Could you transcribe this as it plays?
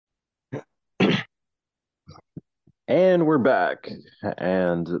And we're back.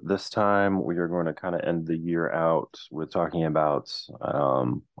 And this time we are going to kind of end the year out with talking about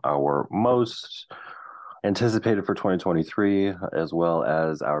our most anticipated for 2023, as well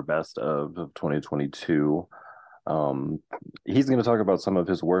as our best of 2022. Um, he's going to talk about some of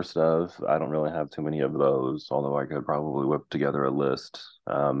his worst of. I don't really have too many of those, although I could probably whip together a list.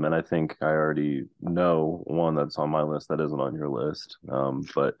 And I think I already know one that's on my list that isn't on your list.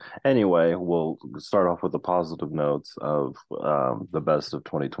 But anyway, we'll start off with the positive notes of the best of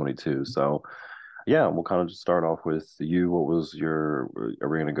 2022. So, yeah, we'll kind of just start off with you. What was your, are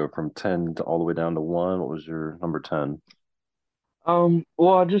we going to go from 10 to all the way down to one? What was your number 10?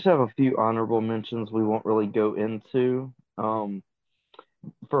 Well, I just have a few honorable mentions we won't really go into.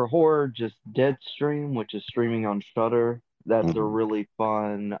 For horror, just Deadstream, which is streaming on Shudder. That's a Mhm. really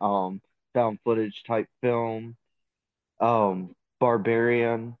fun, found footage type film.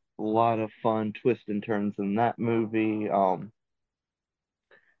 Barbarian, a lot of fun twists and turns in that movie.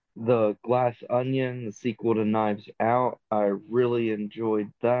 The Glass Onion, the sequel to Knives Out, I really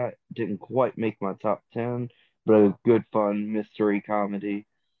enjoyed that. Didn't quite make my top 10, but a good fun mystery comedy.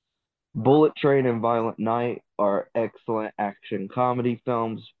 Bullet Train and Violent Night are excellent action comedy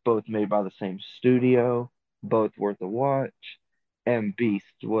films, both made by the same studio, both worth a watch. And Beast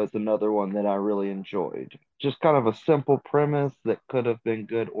was another one that I really enjoyed. Just kind of a simple premise that could have been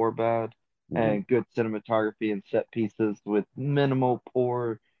good or bad, Mhm. and good cinematography and set pieces with minimal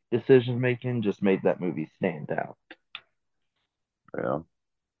poor decision making just made that movie stand out. Yeah.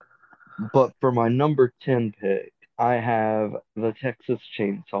 But for my number 10 pick, I have the Texas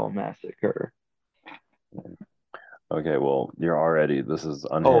Chainsaw Massacre. Okay, well, you're already, this is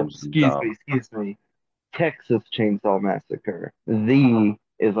Oh, unhinged and excuse me, dumb. excuse me. Texas Chainsaw Massacre. The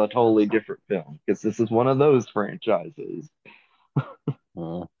is a totally different film because this is one of those franchises.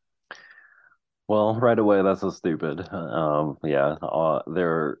 Mm. Well, right away, that's so stupid. Yeah,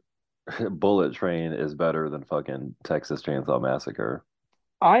 their Bullet Train is better than fucking Texas Chainsaw Massacre.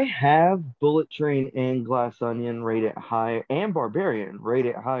 I have Bullet Train and Glass Onion rated higher, and Barbarian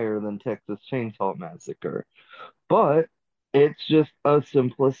rated higher than Texas Chainsaw Massacre, but it's just a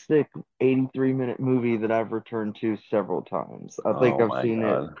simplistic 83-minute movie that I've returned to several times. I think Oh I've my seen it,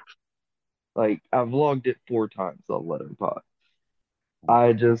 God. like, I've logged it 4 times on Letterboxd.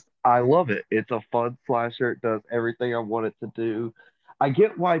 I love it. It's a fun slasher. It does everything I want it to do. I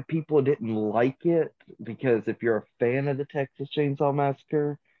get why people didn't like it because if you're a fan of the Texas Chainsaw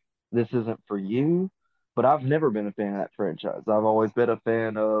Massacre, this isn't for you. But I've never been a fan of that franchise. I've always been a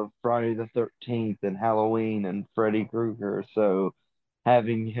fan of Friday the 13th and Halloween and Freddy Krueger. So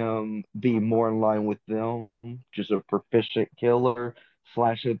having him be more in line with them, just a proficient killer,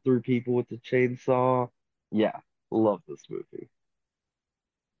 slashing through people with the chainsaw. Yeah, love this movie.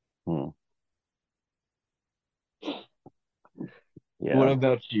 Hmm. What Yeah.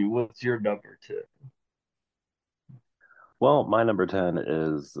 about you? What's your number two? Well, my number 10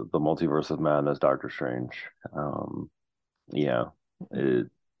 is The Multiverse of Madness, Doctor Strange. Um, yeah, it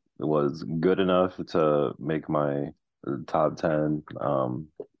was good enough to make my top 10.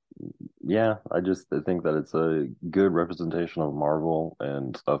 Yeah, I think that it's a good representation of Marvel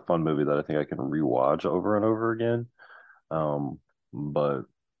and a fun movie that I think I can rewatch over and over again. Um, but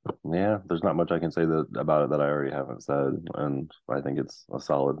yeah, there's not much I can say about it that I already haven't said, and I think it's a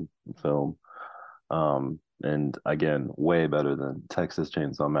solid film. And again, way better than Texas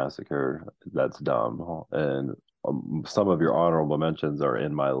Chainsaw Massacre. That's dumb. And some of your honorable mentions are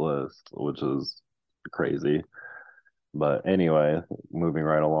in my list, which is crazy. But anyway, moving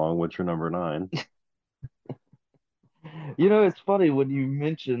right along, what's your number nine? It's funny when you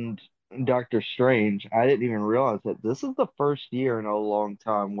mentioned Doctor Strange, I didn't even realize that this is the first year in a long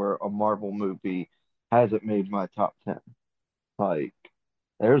time where a Marvel movie hasn't made my top 10. Like,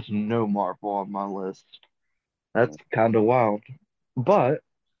 there's no Marvel on my list. That's kind of wild. But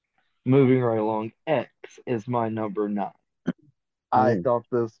moving right along, X is my number 9. I Mm. thought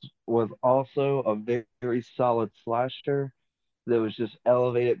this was also a very solid slasher that was just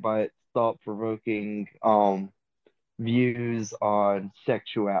elevated by its thought-provoking views on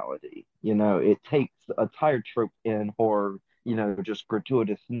sexuality. It takes a tired trope in horror, just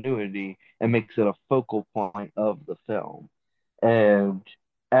gratuitous nudity, and makes it a focal point of the film. And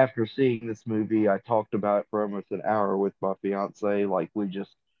after seeing this movie, I talked about it for almost an hour with my fiance. Like, we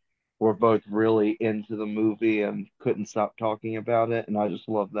just were both really into the movie and couldn't stop talking about it. And I just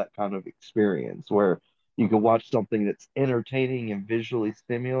love that kind of experience where you can watch something that's entertaining and visually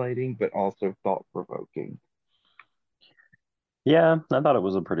stimulating, but also thought provoking. Yeah, I thought it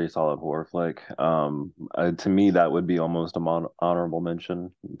was a pretty solid horror flick. To me, that would be almost a honorable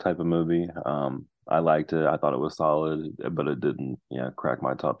mention type of movie. I liked it. I thought it was solid, but it didn't, yeah, crack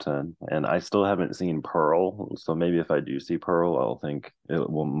my top 10. And I still haven't seen Pearl, so maybe if I do see Pearl, I'll think it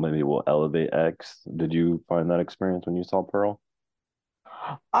will maybe will elevate X. Did you find that experience when you saw Pearl?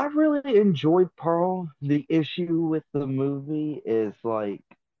 I really enjoyed Pearl. The issue with the movie is like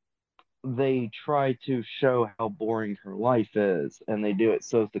they try to show how boring her life is, and they do it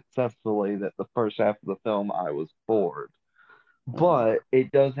so successfully that the first half of the film I was bored. Mhm. But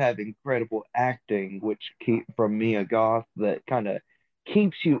it does have incredible acting, which keep from Mia Goth that kind of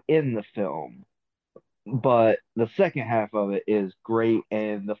keeps you in the film. But the second half of it is great,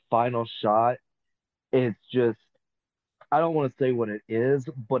 and the final shot, it's just I don't want to say what it is,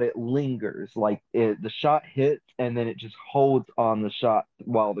 but it lingers. Like the shot hits and then it just holds on the shot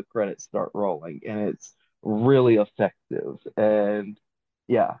while the credits start rolling, and it's really effective. And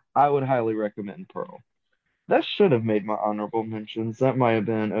yeah, I would highly recommend Pearl. That should have made my honorable mentions. That might have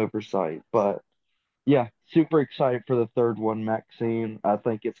been an oversight, but yeah, super excited for the third one, Maxine. I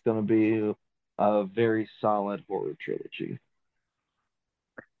think it's going to be a very solid horror trilogy.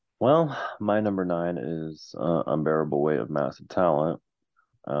 Well, my number nine is Unbearable Weight of Massive Talent.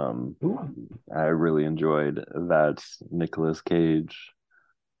 Um, Ooh. I really enjoyed that Nicolas Cage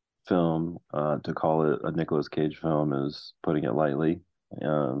film. To call it a Nicolas Cage film is putting it lightly.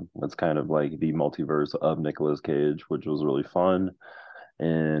 It's kind of like the multiverse of Nicolas Cage, which was really fun.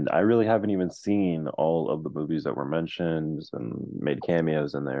 And I really haven't even seen all of the movies that were mentioned and made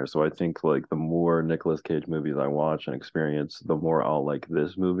cameos in there. So I think like the more Nicolas Cage movies I watch and experience, the more I'll like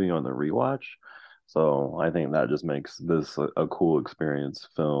this movie on the rewatch. So I think that just makes this a cool experience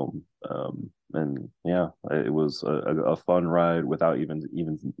film. And yeah, it was a fun ride without even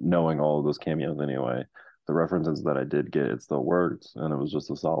knowing all of those cameos anyway. The references that I did get, it still worked, and it was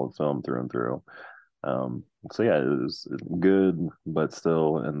just a solid film through and through. So yeah, it was good, but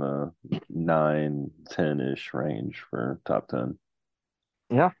still in the 9, 10-ish range for top 10.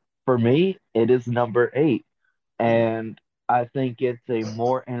 Yeah, for me, it is number eight. Mm. And I think it's a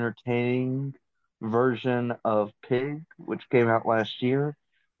more entertaining version of Pig, which came out last year,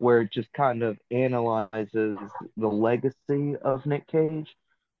 where it just kind of analyzes the legacy of Nick Cage,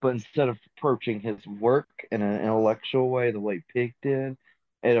 but instead of approaching his work in an intellectual way, the way Pig did,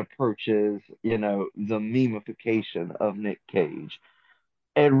 it approaches, the memification of Nick Cage.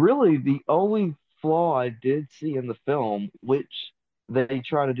 And really, the only flaw I did see in the film, which they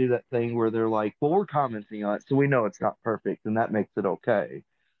try to do that thing where they're like, well, we're commenting on it, so we know it's not perfect, and that makes it okay.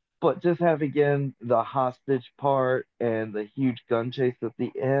 But just having in the hostage part and the huge gun chase at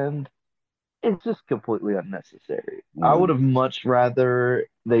the end, it's just completely unnecessary. I would Mm. have much rather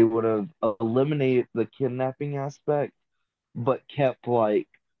they would have eliminated the kidnapping aspect, but kept like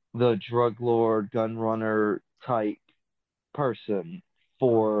the drug lord, gun runner type person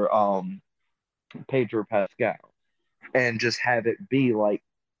for Pedro Pascal and just have it be like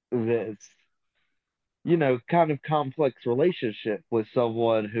this, kind of complex relationship with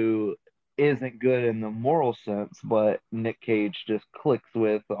someone who isn't good in the moral sense, but Nick Cage just clicks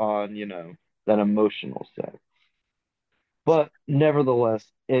with on, that emotional sense. But nevertheless,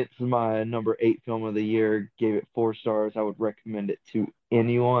 it's my number eight film of the year. Gave it 4 stars. I would recommend it to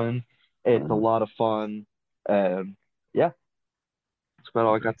anyone. It's a Mm. lot of fun. And yeah, that's about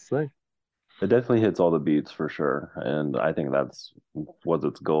all I got to say. It definitely hits all the beats for sure, and I think that's was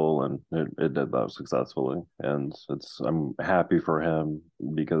its goal, and it did that successfully. And I'm happy for him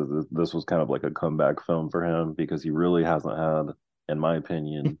because this was kind of like a comeback film for him because he really hasn't had, in my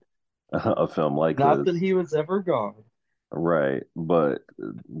opinion, a film like Not that this. he was ever gone. Right, but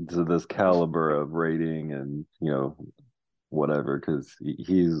to this caliber of rating and whatever, because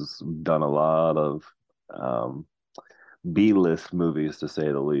he's done a lot of um, B-list movies to say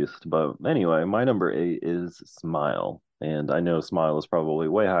the least. But anyway, my number eight is Smile, and I know Smile is probably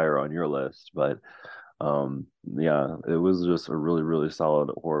way higher on your list, but yeah, it was just a really really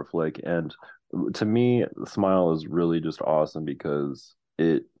solid horror flick, and to me, Smile is really just awesome because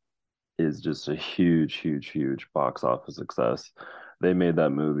it is just a huge, huge, huge box office success. They made that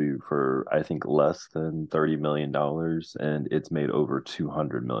movie for, I think, less than $30 million, and it's made over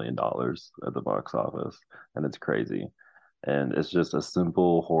 $200 million at the box office, and it's crazy. And it's just a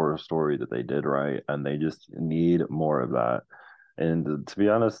simple horror story that they did right, and they just need more of that. And to be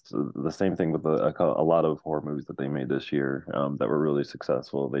honest, the same thing with a lot of horror movies that they made this year that were really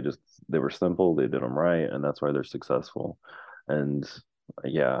successful. They were simple, they did them right, and that's why they're successful. And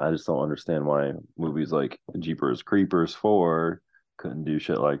yeah, I just don't understand why movies like Jeepers Creepers 4 couldn't do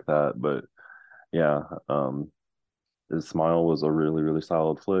shit like that. But yeah, his Smile was a really, really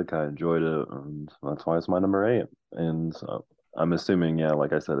solid flick. I enjoyed it, and that's why it's my number eight. And I'm assuming, yeah,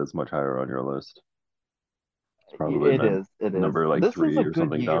 like I said, it's much higher on your list. It's probably It meant is. It is. number like This was three a or good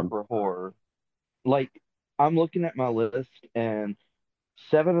something year dumb. for horror. Like, I'm looking at my list, and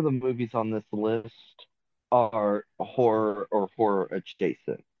seven of the movies on this list are horror or horror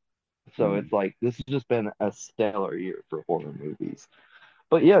adjacent. So Mm, it's like this has just been a stellar year for horror movies.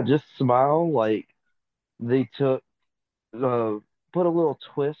 But yeah, just Smile. Like they took uh put a little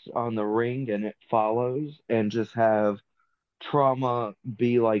twist on The Ring and It Follows, and just have trauma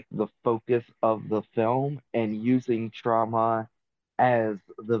be like the focus of the film, and using trauma as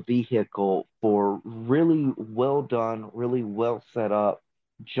the vehicle for really well done, really well set up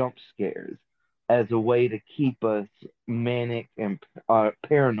jump scares as a way to keep us manic and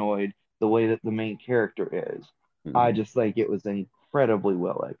paranoid the way that the main character is. I mm, just think it was incredibly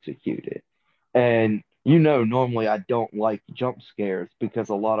well executed. And you know, normally I don't like jump scares because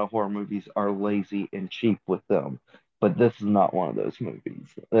a lot of horror movies are lazy and cheap with them. But this is not one of those movies.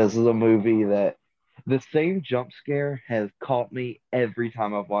 This is a movie that the same jump scare has caught me every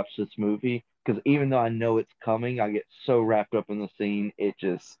time I've watched this movie. Because even though I know it's coming, I get so wrapped up in the scene, it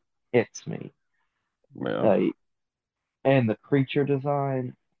just hits me. yeah, Like, and the creature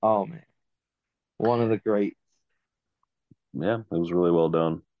design, oh man, one of the greats. yeah, it was really well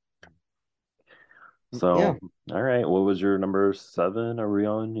done. Yeah, So, all right, what was your number seven? Are we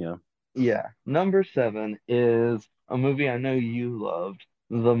on? Yeah. yeah. Number seven is a movie I know you loved,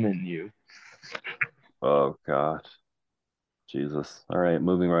 The Menu. Oh God, Jesus. All right,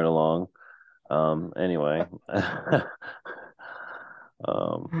 moving right along. Anyway,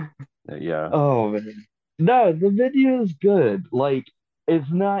 um, yeah, Oh man. No, the video is good. Like it's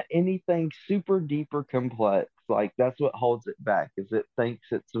not anything super deep or complex. Like that's what holds it back, is it thinks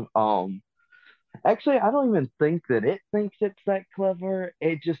it's actually I don't even think that it thinks it's that clever.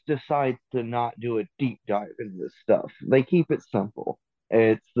 It just decides to not do a deep dive into this stuff. They keep it simple.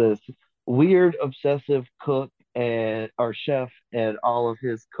 It's this weird obsessive cook and or chef and all of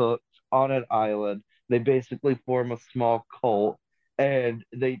his cooks on an island. They basically form a small cult, and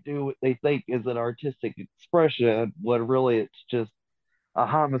they do what they think is an artistic expression when really it's just a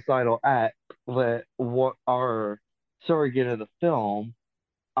homicidal act that what our surrogate of the film,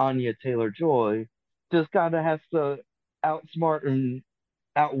 Anya Taylor-Joy, just kind of has to outsmart and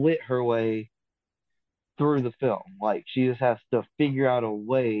outwit her way through the film. Like she just has to figure out a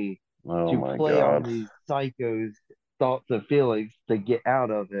way oh to my play on God, these psychos' thoughts and feelings to get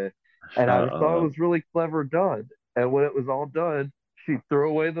out of it. And I shut just thought it up. was really clever done. And when it was all done, she threw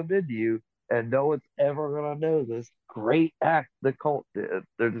away the menu, and no one's ever gonna know this great act the cult did.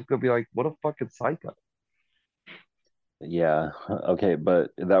 They're just gonna be like, "What a fucking psycho!" Yeah, okay,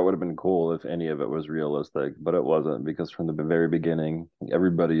 but that would have been cool if any of it was realistic, but it wasn't because from the very beginning,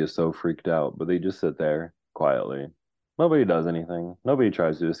 everybody is so freaked out, but they just sit there quietly. Nobody does anything. Nobody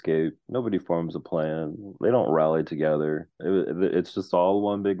tries to escape. Nobody forms a plan. They don't rally together. It's just all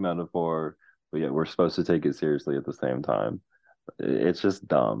one big metaphor, but yet we're supposed to take it seriously at the same time. It's just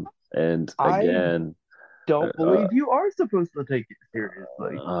dumb. And I again, don't uh, believe you are supposed to take it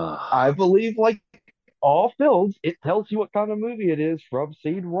seriously. uh, I believe, like all films, it tells you what kind of movie it is from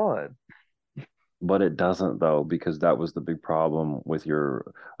scene one. but it doesn't though, because that was the big problem with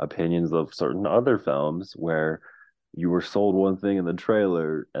your opinions of certain other films where you were sold one thing in the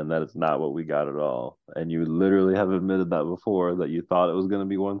trailer and that is not what we got at all. And you literally have admitted that before that you thought it was going to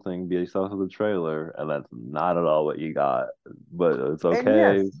be one thing based off of the trailer, and that's not at all what you got. But it's And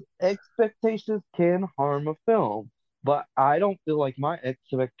yes, okay. expectations can harm a film, but I don't feel like my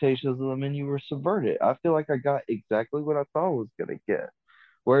expectations of the menu were subverted. I feel like I got exactly what I thought I was going to get.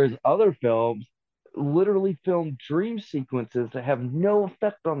 Whereas other films literally film dream sequences that have no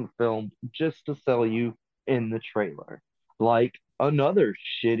effect on the film just to sell you in the trailer. Like another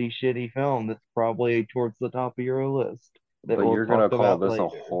shitty film that's probably towards the top of your list that But we'll you're going to talk call about this a later.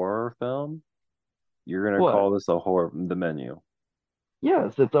 horror film? You're going to What? call this a horror, The Menu?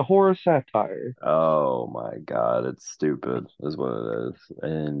 Yes, it's a horror satire. Oh my God, it's stupid, is what it is.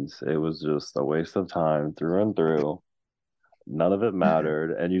 And it was just a waste of time through and through. None of it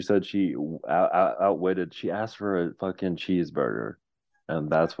mattered. And you said she outwitted, she asked for a fucking cheeseburger, and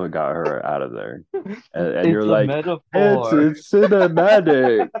that's what got her out of there. And you're It's a like, metaphor. it's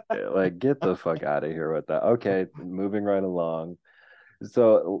cinematic. Like, get the fuck out of here with that. Okay, moving right along.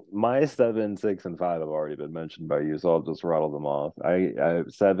 So my seven, six, and five have already been mentioned by you, so I'll just rattle them off.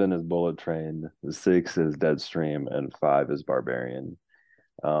 Seven is Bullet Train, six is Deadstream, and five is Barbarian.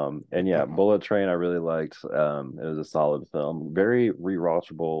 And yeah, Bullet Train I really liked. It was a solid film, very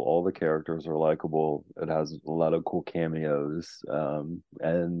rewatchable. All the characters are likable. It has a lot of cool cameos.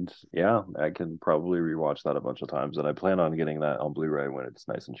 And yeah, I can probably rewatch that a bunch of times, and I plan on getting that on Blu-ray when it's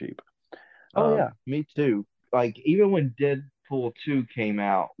nice and cheap. Oh yeah, Um, me too. Like even when Deadpool 2 came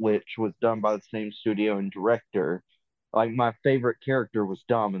out, which was done by the same studio and director, like my favorite character was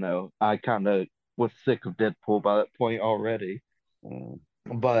Domino. I kind of was sick of Deadpool by that point already, mm,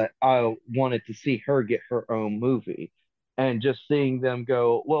 but I wanted to see her get her own movie. And just seeing them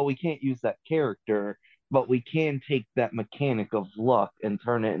go, well, we can't use that character, but we can take that mechanic of luck and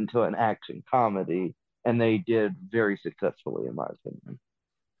turn it into an action comedy. And they did very successfully, in my opinion.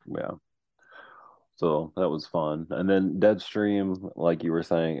 yeah. So that was fun. And then Deadstream, like you were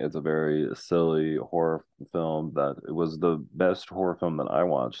saying, it's a very silly horror film that it was the best horror film that I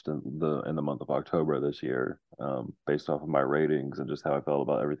watched in the month of October this year, based off of my ratings and just how I felt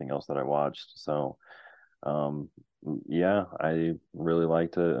about everything else that I watched. So um, yeah, I really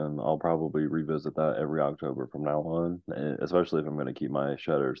liked it, and I'll probably revisit that every October from now on, especially if I'm going to keep my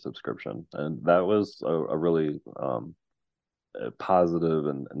Shudder subscription. And that was a really a positive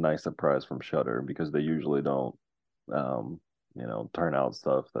and nice surprise from Shutter because they usually don't, um, turn out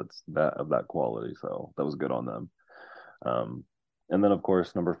stuff that's that of that quality. So that was good on them. Um, and then of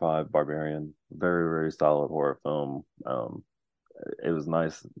course number five, Barbarian, very very solid horror film. It was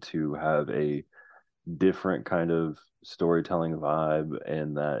nice to have a different kind of storytelling vibe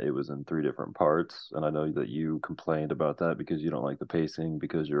and that it was in three different parts. And I know that you complained about that because you don't like the pacing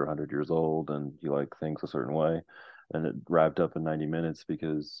because you're 100 years old and you like things a certain way. And it wrapped up in 90 minutes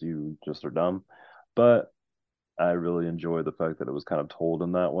because you just are dumb. But I really enjoy the fact that it was kind of told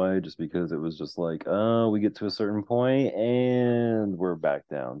in that way, just because it was just like, oh, we get to a certain point and we're back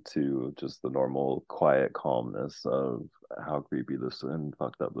down to just the normal quiet calmness of how creepy this and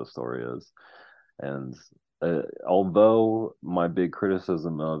fucked up the story is. And although my big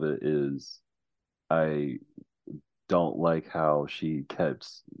criticism of it is I don't like how she kept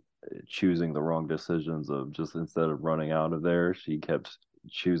choosing the wrong decisions of just instead of running out of there, she kept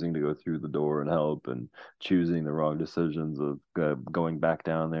choosing to go through the door and help and choosing the wrong decisions of going back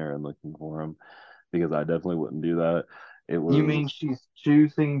down there and looking for him because I definitely wouldn't do that. It You mean was she's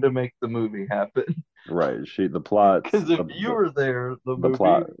choosing to make the movie happen? right. She the plots Because if you were there, the the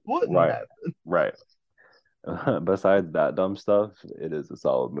plot movie wouldn't right happen. right. Besides that dumb stuff, it is a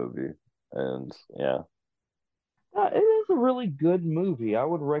solid movie. And yeah. It is a really good movie. I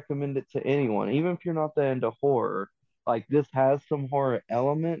would recommend it to anyone, even if you're not that into horror. Like this has some horror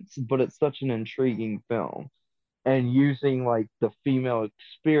elements, but it's such an intriguing film. And using like the female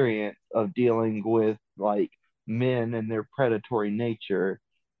experience of dealing with like men and their predatory nature,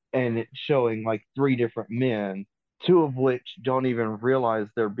 and it's showing like three different men, two of which don't even realize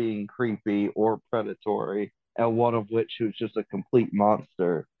they're being creepy or predatory, and one of which who's just a complete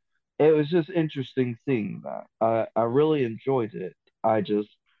monster. It was just interesting seeing that. I really enjoyed it. I just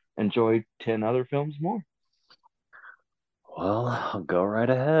enjoyed 10 other films more. Well, I'll go right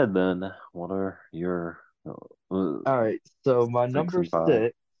ahead then. What are your uh, All right, so my six number and five?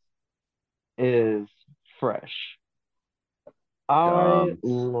 six is Fresh. I Um,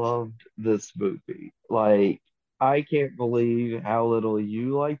 loved this movie. Like, I can't believe how little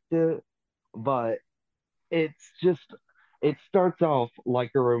you liked it, but it's just, it starts off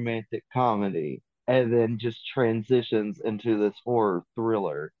like a romantic comedy and then just transitions into this horror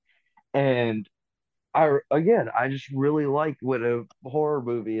thriller. And I just really like when a horror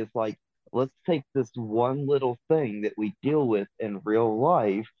movie is like, let's take this one little thing that we deal with in real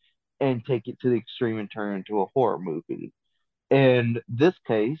life and take it to the extreme and turn it into a horror movie. In this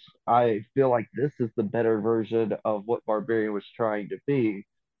case, I feel like this is the better version of what Barbarian was trying to be,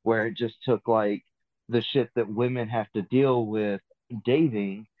 where it just took like the shit that women have to deal with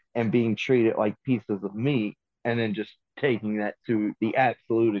dating and being treated like pieces of meat, and then just taking that to the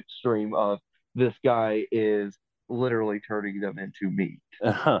absolute extreme of this guy is literally turning them into meat.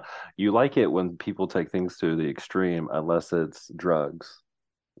 you like it when people take things to the extreme, unless it's drugs.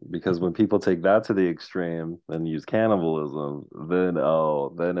 Because when people take that to the extreme and use cannibalism, then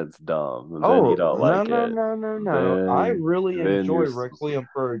oh, then it's dumb. Then you Oh, don't no, like no, it. no, no, no. I really Then enjoy Requiem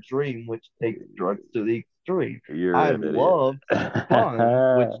for a Dream, which takes drugs to the extreme. you're I an idiot. love Spun,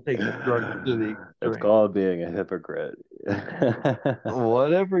 which takes drugs to the It's extreme. called being a hypocrite.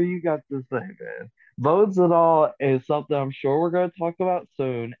 Whatever you got to say, man. Bones and All is something I'm sure we're going to talk about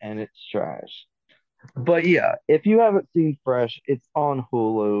soon, and it's trash. But yeah, if you haven't seen Fresh, it's on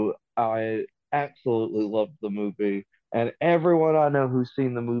Hulu. I absolutely loved the movie, and everyone I know who's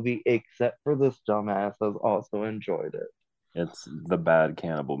seen the movie, except for this dumbass, has also enjoyed it. It's the bad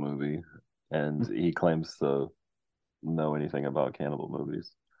cannibal movie, and he claims to know anything about cannibal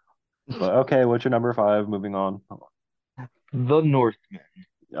movies. But okay, what's your number five? Moving on. The Northman.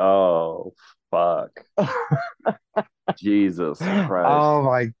 Oh, fuck. Jesus Oh Christ.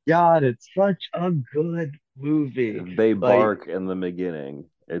 my God, it's such a good movie. They Like, bark in the beginning.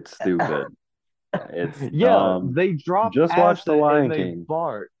 It's stupid. It's yeah, dumb. they drop Just watch The acid and Lion they King.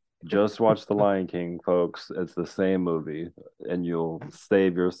 bark. Just watch The Lion King, folks. It's the same movie, and you'll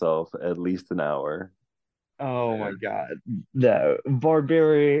save yourself at least an hour. Oh my God. No,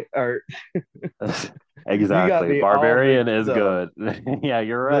 Barbarian, or you got Exactly. me all Barbarian mixed is up. good. Yeah,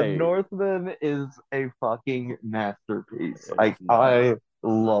 you're The right. Northman is a fucking masterpiece. It's Like, not. I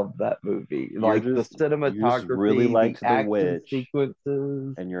love that movie. Like, the You just really cinematography, the liked the action witch,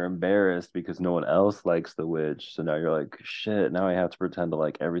 sequences. and you're embarrassed because no one else likes the witch. So now you're like, shit, now I have to pretend to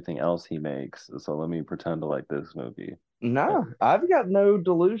like everything else he makes. So let me pretend to like this movie. No, I've got no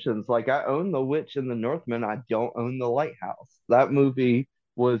delusions. Like, I own The Witch and the Northman. I don't own The Lighthouse. That movie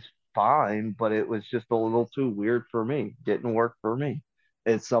was fine, but it was just a little too weird for me. Didn't work for me.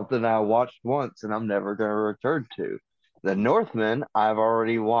 It's something I watched once and I'm never going to return to. The Northman, I've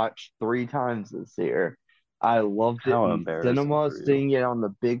already watched 3 times this year. I loved it How in embarrassing cinema, for you. seeing it on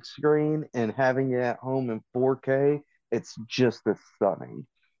the big screen and having it at home in 4K. It's just as stunning.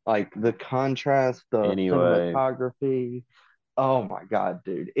 Like the contrast, the Anyway, cinematography. Oh my God,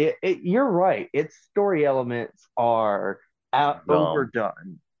 dude. You're right. Its story elements are dumb.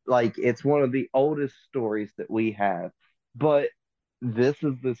 overdone. Like it's one of the oldest stories that we have. But this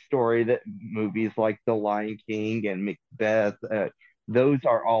is the story that movies like The Lion King and Macbeth, those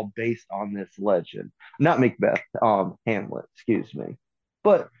are all based on this legend. Not Macbeth, Hamlet, excuse me.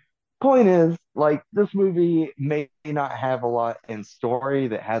 But point is, like, this movie may not have a lot in story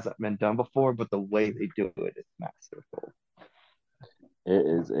that hasn't been done before, but the way they do it is masterful. It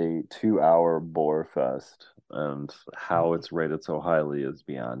is a 2 hour bore fest, and how it's rated so highly is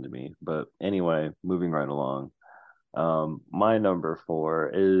beyond me. But anyway, moving right along. My number four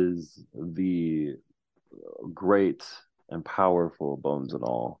is the great and powerful Bones and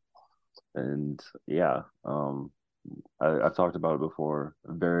All. And yeah, I've talked about it before.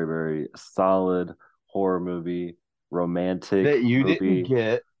 Very, very solid horror movie, romantic That you didn't movie,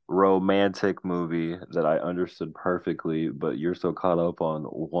 get. romantic movie that I understood perfectly, but you're so caught up on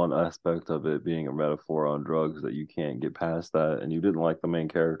one aspect of it being a metaphor on drugs that you can't get past that. And you didn't like the main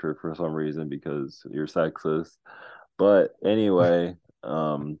character for some reason because you're sexist. But anyway,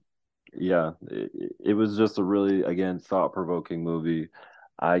 yeah, it was just a really, again, thought-provoking movie.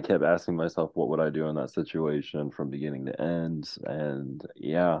 I kept asking myself, what would I do in that situation from beginning to end? And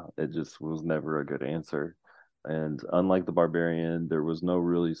yeah, it just was never a good answer. And unlike the Barbarian, there was no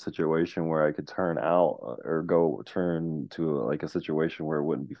really situation where I could turn out or go turn to like a situation where it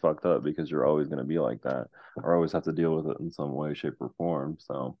wouldn't be fucked up because you're always going to be like that or always have to deal with it in some way, shape, or form.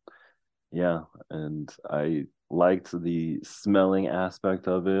 So yeah, and I liked the smelling aspect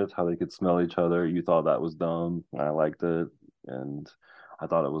of it, how they could smell each other. You thought that was dumb. I liked it, and I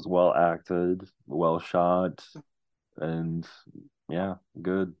thought it was well acted, well shot, and yeah,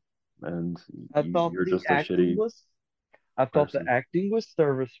 good. And I thought you're the just a acting shitty was I thought the person. acting was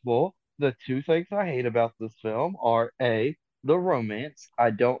serviceable. The two things I hate about this film are A, the romance. I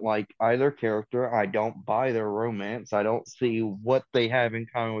don't like either character. I don't buy their romance. I don't see what they have in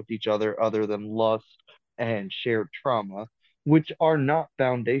common with each other than lust and shared trauma, which are not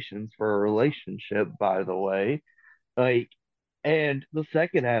foundations for a relationship, by the way. Like, and the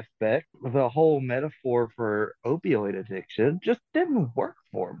second aspect, the whole metaphor for opioid addiction just didn't work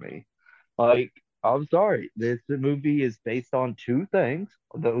for me. Like, I'm sorry, this movie is based on two things.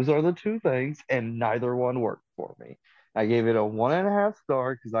 Those are the two things, and neither one worked for me. I gave it a 1.5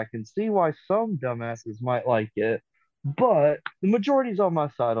 star because I can see why some dumbasses might like it, but the majority's on my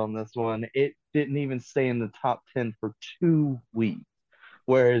side on this one. It didn't even stay in the top 10 for 2 weeks,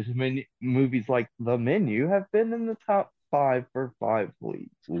 whereas movies like The Menu have been in the top five for 5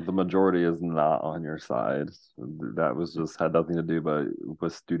 weeks. The majority is not on your side. That was just had nothing to do but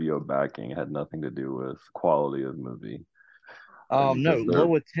with studio backing. It had nothing to do with quality of movie No, because they're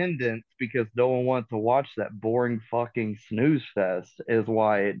low attendance because no one wanted to watch that boring fucking snooze fest is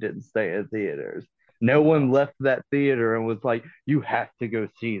why it didn't stay at theaters. No one uh, left that theater and was like, "You have to go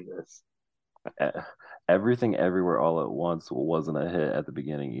see this." e- everything everywhere all at once wasn't a hit at the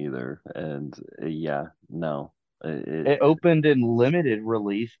beginning either. And yeah, no, It opened in limited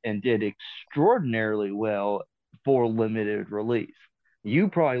release and did extraordinarily well for limited release. You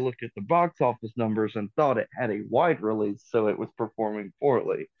probably looked at the box office numbers and thought it had a wide release, so it was performing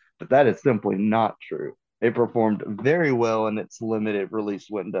poorly, but that is simply not true. It performed very well in its limited release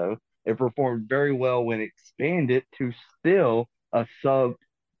window. It performed very well when expanded to still a sub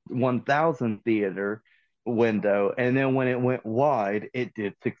 1,000 theater window. And then when it went wide, it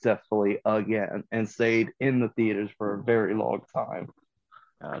did successfully again and stayed in the theaters for a very long time.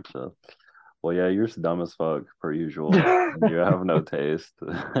 Gotcha. Well, yeah, you're dumb as fuck per usual. You have no taste.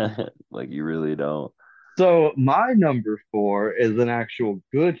 Like you really don't. So my number four is an actual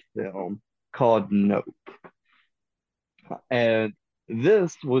good film called Nope. And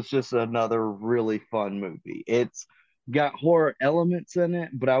this was just another really fun movie. It's got horror elements in it,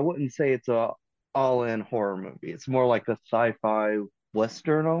 but I wouldn't say it's a all-in horror movie. It's more like a sci-fi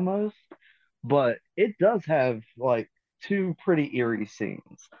western almost, but it does have like two pretty eerie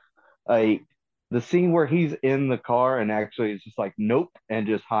scenes. Like the scene where he's in the car and actually is just like nope and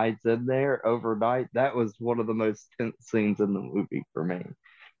just hides in there overnight. That was one of the most tense scenes in the movie for me.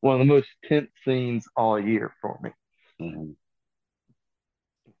 One of the most tense scenes all year for me. Mhm.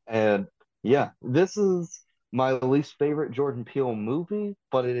 And yeah, this is my least favorite Jordan Peele movie,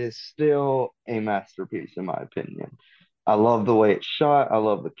 but it is still a masterpiece in my opinion. I love the way it's shot. I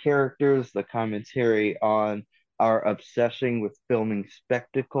love the characters, the commentary on our obsession with filming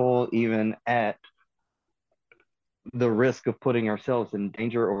spectacle, even at the risk of putting ourselves in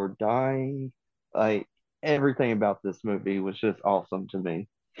danger or dying. Like everything about this movie was just awesome to me.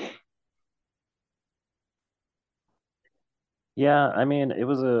 Yeah, I mean, it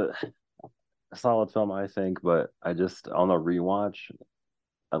was a solid film, I think, but I just on the rewatch,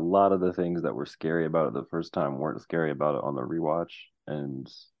 a lot of the things that were scary about it the first time weren't scary about it on the rewatch,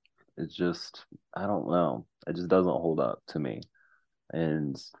 and it's just I don't know, it just doesn't hold up to me.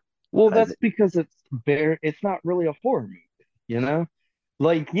 And Well, I that's because it's not really a horror movie, you know?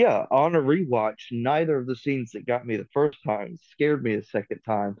 Like, yeah, on a rewatch, neither of the scenes that got me the first time scared me the second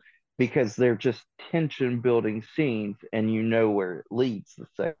time because they're just tension building scenes and you know where it leads the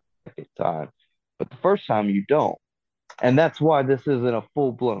second time. But the first time you don't. And that's why this isn't a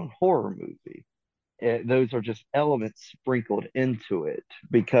full blown horror movie. Those are just elements sprinkled into it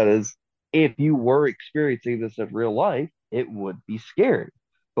because if you were experiencing this in real life, it would be scary.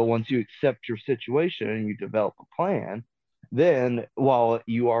 But once you accept your situation and you develop a plan, then while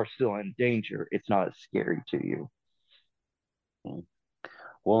you are still in danger, it's not as scary to you.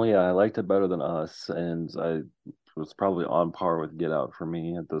 well, yeah, I liked it better than Us, and I was probably on par with Get Out for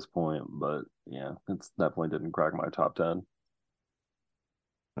me at this point, but yeah, it's definitely didn't crack my top 10.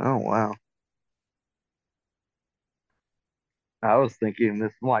 Oh, wow. I was thinking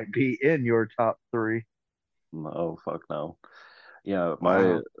this might be in your top three. Oh, fuck no. Yeah,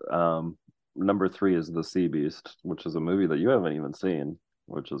 my Wow. um number three is The Sea Beast, which is a movie that you haven't even seen,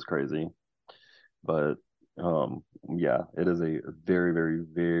 which is crazy. But yeah, it is a very, very,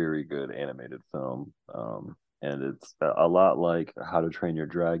 very good animated film. And it's a lot like How to Train Your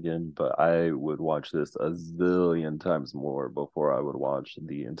Dragon, but I would watch this a zillion times more before I would watch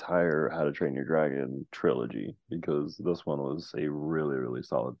the entire How to Train Your Dragon trilogy because this one was a really, really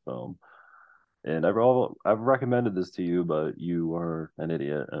solid film. And I've recommended this to you, but you are an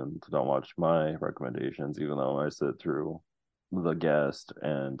idiot and don't watch my recommendations, even though I sit through The Guest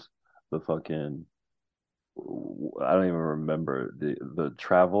and the fucking I don't even remember the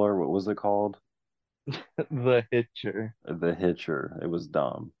Traveler. What was it called? The Hitcher. The Hitcher. It was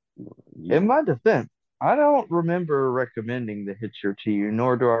dumb. In You my defense, I don't remember recommending The Hitcher to you,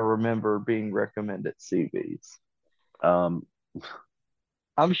 nor do I remember being recommended CVs. um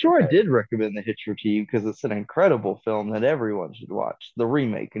I'm sure I okay. did recommend The Hitcher to you because it's an incredible film that everyone should watch. The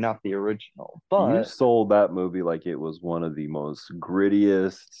remake, not the original. You But sold that movie like it was one of the most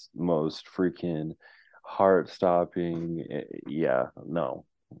grittiest, most freaking heart-stopping. Yeah, no,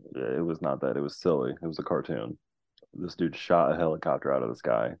 it was not that. It was silly. It was a cartoon. This dude shot a helicopter out of the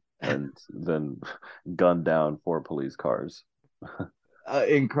sky and then gunned down four police cars.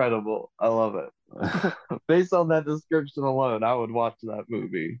 incredible. I love it. Based on that description alone, I would watch that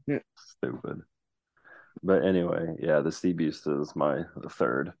movie. Stupid. But anyway, yeah, The Sea Beast is my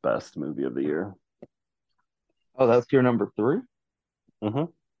third best movie of the year. Oh, that's your number three? Hmm.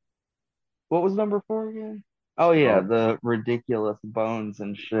 What was number four again? Oh yeah, Uh, the ridiculous bones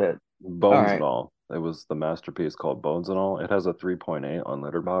and shit. All Bones and right. All. It was the masterpiece called Bones and All. It has a 3.8 on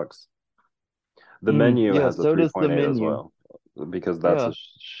Letterboxd. The Menu Yeah, has a so does the 3.8 as menu. well because that's a Yeah,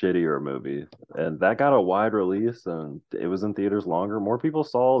 shittier movie. And that got a wide release and it was in theaters longer. More people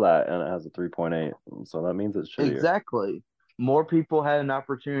saw that and it has a 3.8. So that means it's shittier exactly. More people had an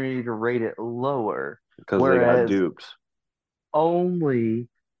opportunity to rate it lower, because they got whereas duped. only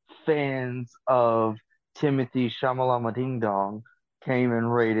fans of Timothy Shamalama Ding Dong came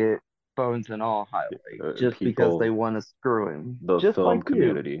and rated bones and all highlight just because they People, want to screw him, the just film like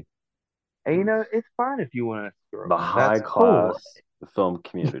you. community, And it's fine if you want to screw the him. high That's cool. class film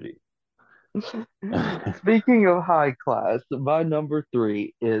community. Speaking of high class, my number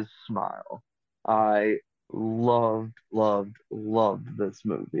three is Smile. I loved this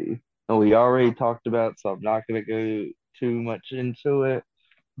movie. And we already talked about, it, so I'm not going to go too much into it.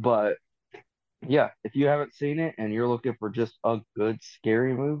 But yeah, if you haven't seen it and you're looking for just a good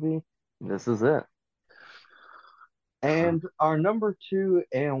scary movie, this is it. And our number two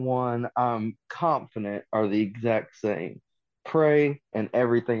and one, I'm confident, are the exact same. Pray and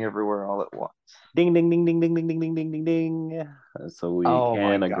Everything Everywhere All at Once. Ding ding ding ding ding ding ding ding ding ding ding. So we Oh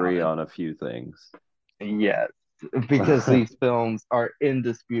my can agree God. on a few things. Yes, because these films are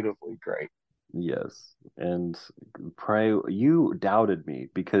indisputably great. Yes. And pray you doubted me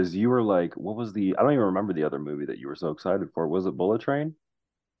because you were like, what was the I don't even remember the other movie that you were so excited for. Was it Bullet Train?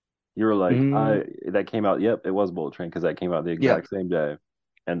 You were like, Mm, I that came out. Yep, it was Bullet Train because that came out the yeah, exact same day.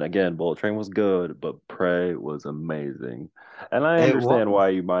 And again, Bullet Train was good, but Prey was amazing. And I it understand was. why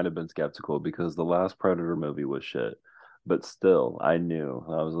you might have been skeptical because the last Predator movie was shit. But still, I knew.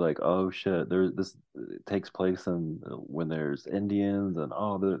 I was like, oh shit, there's this it takes place in when there's Indians and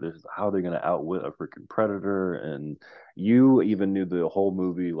oh, there's how they're gonna outwit a freaking predator. And you even knew the whole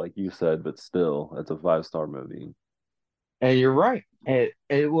movie, like you said, but still, it's a five-star movie. And you're right.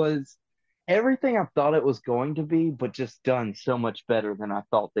 It was everything I thought it was going to be, but just done so much better than I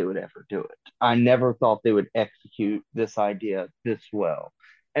thought they would ever do it. I never thought they would execute this idea this well.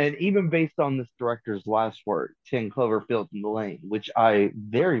 And even based on this director's last work, 10 Cloverfield Lane, which I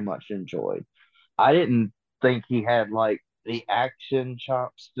very much enjoyed, I didn't think he had like the action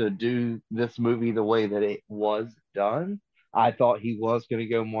chops to do this movie the way that it was done. I thought he was going to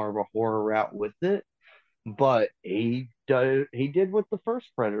go more of a horror route with it, but he did what the first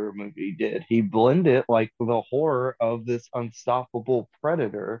Predator movie did. He blended like the horror of this unstoppable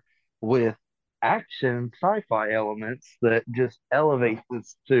predator with action sci-fi elements that just elevates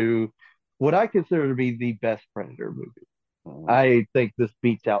this to what I consider to be the best Predator movie. Mhm. I think this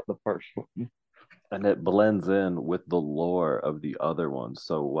beats out the first one. And it blends in with the lore of the other ones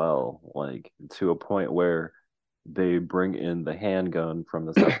so well, like to a point where they bring in the handgun from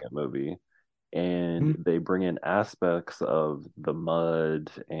the second movie and they bring in aspects of the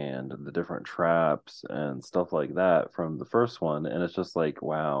mud and the different traps and stuff like that from the first one. And it's just like,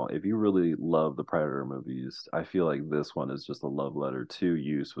 wow, if you really love the Predator movies, I feel like this one is just a love letter to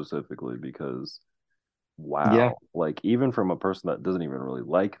you specifically because Yeah, wow, like even from a person that doesn't even really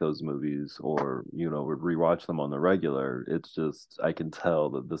like those movies or would rewatch them on the regular, it's just I can tell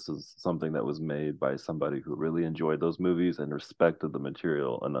that this is something that was made by somebody who really enjoyed those movies and respected the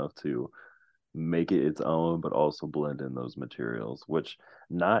material enough to make it its own, but also blend in those materials, which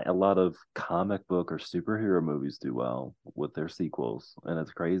not a lot of comic book or superhero movies do well with their sequels, and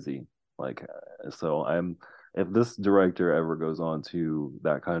it's crazy. Like, so I'm if this director ever goes on to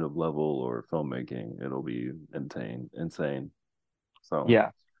that kind of level or filmmaking, it'll be insane. So, yeah.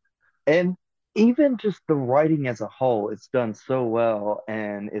 And even just the writing as a whole, it's done so well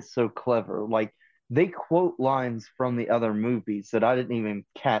and it's so clever. Like they quote lines from the other movies that I didn't even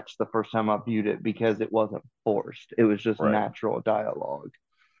catch the first time I viewed it because it wasn't forced. It was just right, natural dialogue.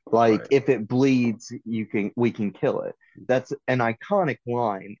 Like right. if it bleeds, we can kill it. That's an iconic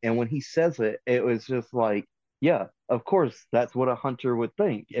line. And when he says it, it was just like, yeah, of course, that's what a hunter would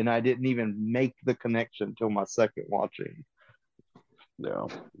think. And I didn't even make the connection till my second watching. Yeah,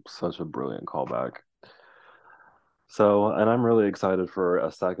 such a brilliant callback. So, and I'm really excited for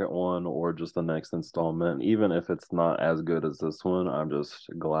a second one or just the next installment. Even if it's not as good as this one, I'm just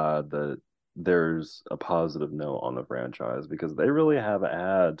glad that there's a positive note on the franchise because they really haven't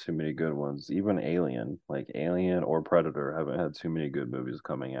had too many good ones. Even Alien, like Alien or Predator, haven't had too many good movies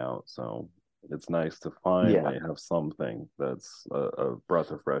coming out. So it's nice to Yeah, finally have something that's a breath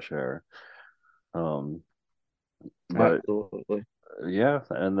of fresh air. Um, but absolutely. yeah,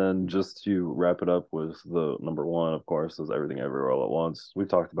 and then just to wrap it up with the number one, of course, is Everything Everywhere All at Once. We've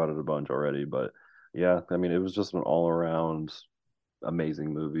talked about it a bunch already, but yeah, I mean, it was just an all around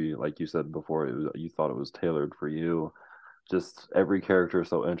amazing movie. Like you said before, you thought it was tailored for you. Just every character is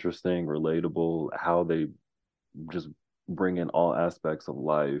so interesting, relatable, how they just bring in all aspects of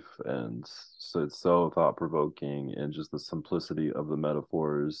life and so it's so thought provoking and just the simplicity of the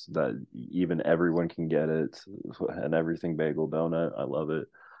metaphors that even everyone can get it and everything bagel donut. I love it.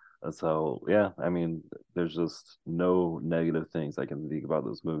 And so yeah, I mean, there's just no negative things I can think about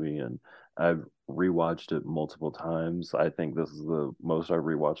this movie, and I've rewatched it multiple times. I think this is the most I've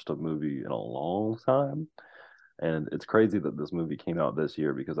rewatched a movie in a long time, And it's crazy that this movie came out this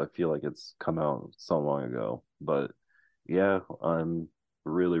year because I feel like it's come out so long ago. But yeah, I'm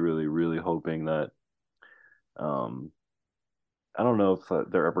really, really, really hoping that um I don't know if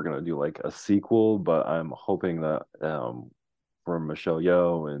they're ever going to do like a sequel, but I'm hoping that from Michelle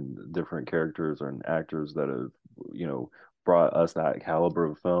Yeoh and different characters and actors that have, you know, brought us that caliber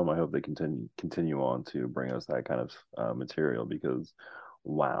of film, I hope they continue on to bring us that kind of material because,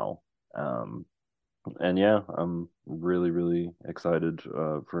 wow. Um, and yeah, I'm really, really excited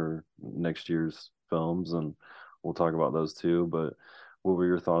for next year's films, and we'll talk about those too. But what were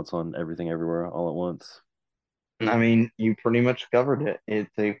your thoughts on Everything Everywhere All at Once? I mean, you pretty much covered it.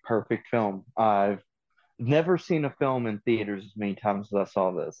 It's a perfect film. I've never seen a film in theaters as many times as I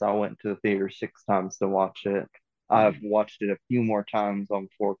saw this. I went to the theater 6 times to watch it. I've Mm, watched it a few more times on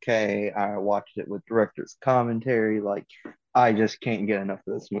 4K. I watched it with director's commentary. Like, I just can't get enough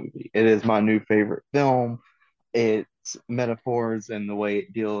of this movie. It is my new favorite film. Its metaphors and the way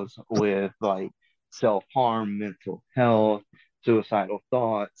it deals with like self-harm, mental health, suicidal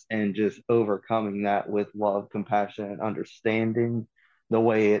thoughts, and just overcoming that with love, compassion, and understanding. The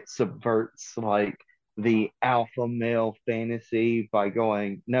way it subverts like the alpha male fantasy by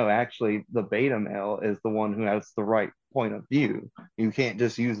going, no, actually, the beta male is the one who has the right point of view. You can't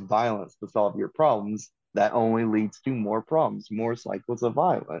just use violence to solve your problems. That only leads to more problems, more cycles of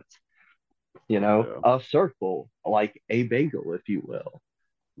violence, yeah, a circle, like a bagel, if you will.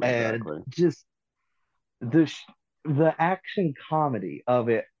 And exactly. just the the action comedy of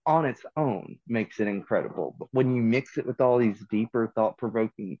it on its own makes it incredible. But when you mix it with all these deeper, thought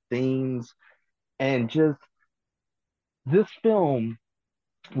provoking themes, and just this film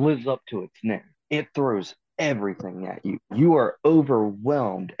lives up to its name. It throws everything at you. You are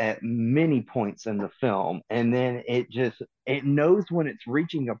overwhelmed at many points in the film, and then it knows when it's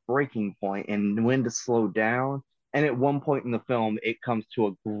reaching a breaking point and when to slow down. And at one point in the film, it comes to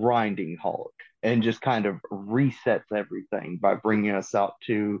a grinding halt and just kind of resets everything by bringing us out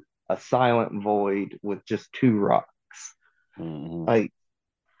to a silent void with just two rocks. Hmm. Like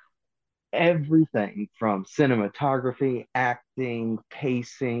everything from cinematography, acting,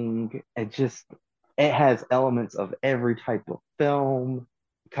 pacing. It has elements of every type of film,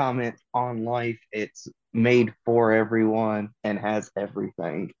 comments on life. It's made for everyone and has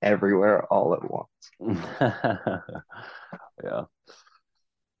everything everywhere all at once. Yeah.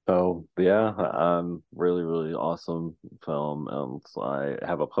 So yeah, really, really awesome film. So I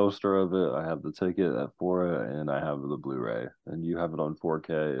have a poster of it. I have the ticket for it, and I have the Blu-ray. And you have it on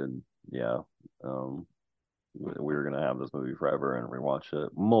 4K. And yeah, um, we're gonna have this movie forever and rewatch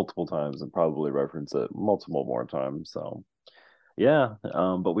it multiple times and probably reference it multiple more times. So yeah,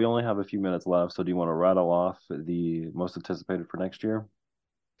 but we only have a few minutes left. So do you want to rattle off the most anticipated for next year?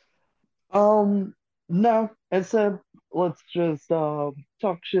 Um, no, instead, let's just talk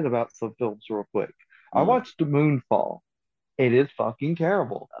shit about some films real quick. I Hmm. watched Moonfall. It is fucking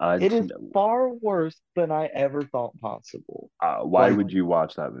terrible. Uh, It is far worse than I ever thought possible. why Like, would you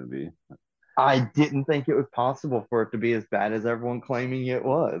watch that movie? I didn't think it was possible for it to be as bad as everyone claiming it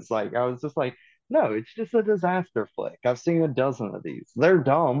was. Like, I was just like, no, it's just a disaster flick. I've seen a dozen of these. They're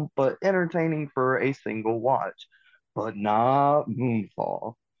dumb, but entertaining for a single watch. But not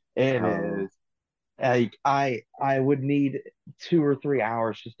Moonfall. It Oh. is like I would need 2 or 3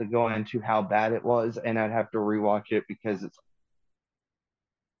 hours just to go into how bad it was, and I'd have to rewatch it because it's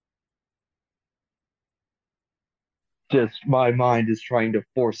just my mind is trying to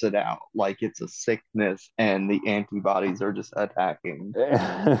force it out like it's a sickness and the antibodies are just attacking.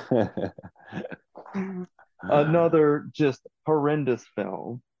 Another just horrendous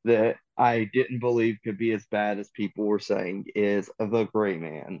film that I didn't believe could be as bad as people were saying is The Gray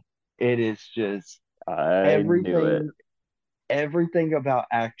Man. It is just I knew it. everything, everything about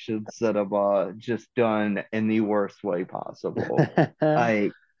action cinema just done in the worst way possible.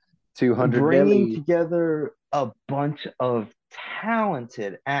 I 200 bringing milli. together a bunch of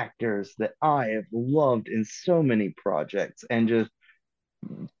talented actors that I have loved in so many projects and just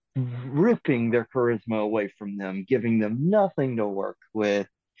ripping their charisma away from them, giving them nothing to work with,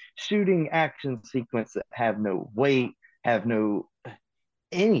 shooting action sequences that have no weight, have no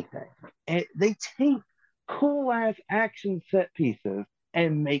anything. And they take cool ass action set pieces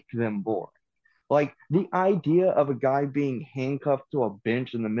and make them boring. Like the idea of a guy being handcuffed to a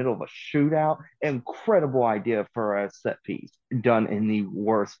bench in the middle of a shootout, incredible idea for a set piece done in the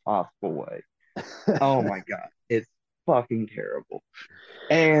worst possible way. Oh my God, it's fucking terrible.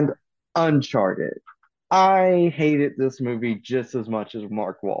 And Uncharted. I hated this movie just as much as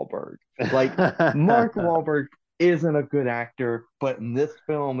Mark Wahlberg. Like, Mark Wahlberg isn't a good actor, but in this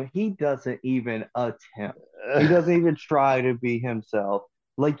film, he doesn't even attempt. He doesn't even try to be himself.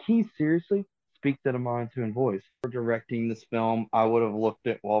 Like he seriously speaks to the monotone voice. For directing this film, I would have looked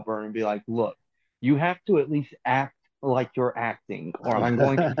at Wahlberg and be like, look, you have to at least act like you're acting, or I'm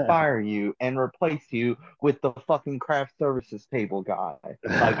going to fire you and replace you with the fucking craft services table guy.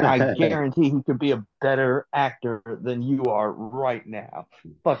 Like I guarantee he could be a better actor than you are right now.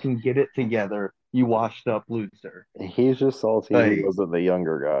 Fucking get it together, you washed up loser. He's just salty he Like, wasn't the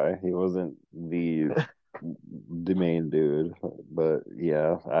younger guy. He wasn't the main dude. But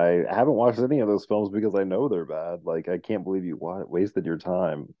yeah, I haven't watched any of those films because I know they're bad. Like I can't believe you wasted your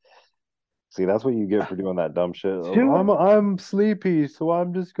time. See, that's what you get for doing that dumb shit of two I'm sleepy, so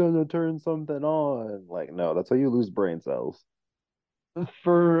I'm just gonna turn something on. Like, no, that's how you lose brain cells.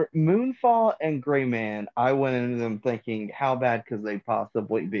 for Moonfall and Gray Man, I went into them thinking, how bad could they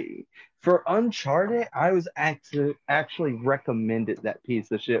possibly be? For Uncharted, I was actually recommended that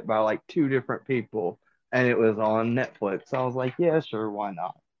piece of shit by like two different people, and it was on Netflix. So I was like, yeah, sure, why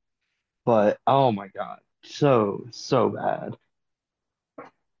not? But oh my God, so bad.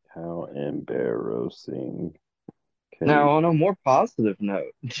 How embarrassing. Can you? Now, on a more positive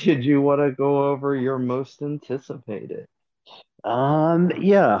note, did you want to go over your most anticipated?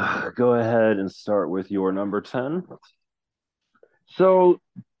 Yeah, go ahead and start with your number 10. So,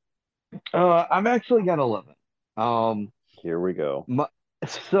 I've actually got 11. Um, Here we go. my,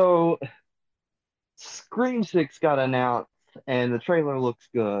 so Scream 6 got announced and the trailer looks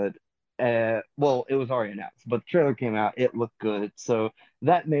good. Well, it was already announced, but the trailer came out, it looked good. So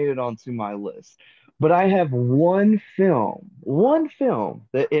that made it onto my list. But I have one film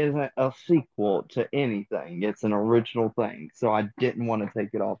that isn't a sequel to anything. It's an original thing. So I didn't want to take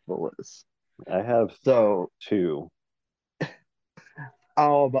it off the list. I have So, two.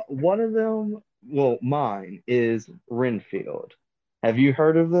 but one of them, well, mine is Renfield. Have you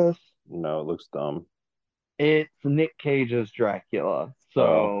heard of this? No, it looks dumb. It's Nick Cage's Dracula. Oh,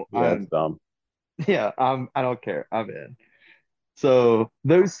 So yeah, it's dumb. yeah, I don't care. I'm in. So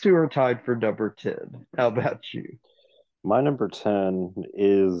those two are tied for number 10. How about you? My number 10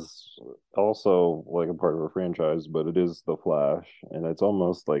 is also like a part of a franchise, but it is The Flash, and it's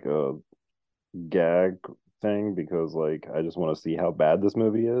almost like a gag thing because like I just want to see how bad this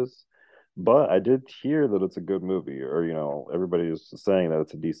movie is. But I did hear that it's a good movie, or everybody is saying that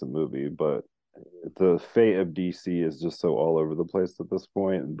it's a decent movie, but the fate of DC is just so all over the place at this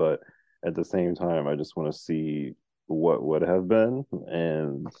point. But at the same time, I just want to see what would have been,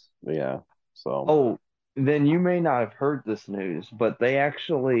 and yeah, so Oh, then you may not have heard this news, but they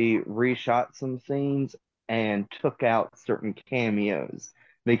actually reshot some scenes and took out certain cameos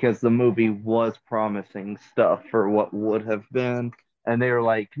because the movie was promising stuff for what would have been. And they were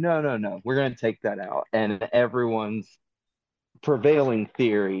like, no, no, no, we're going to take that out. And everyone's prevailing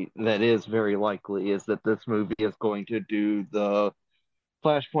theory that is very likely is that this movie is going to do the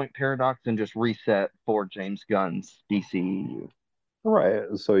Flashpoint paradox and just reset for James Gunn's DCEU. right.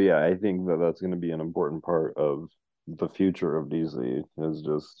 So yeah, I think that that's going to be an important part of the future of DC is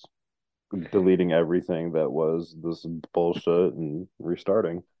just deleting everything that was this bullshit and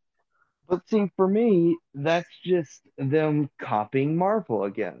restarting. But see, for me, that's just them copying Marvel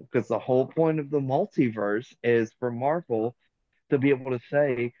again, because the whole point of the multiverse is for Marvel to be able to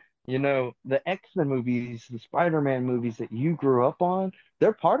say, the X-Men movies, the Spider-Man movies that you grew up on,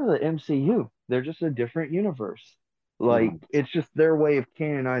 they're part of the MCU. They're just a different universe. Like, Mhm. it's just their way of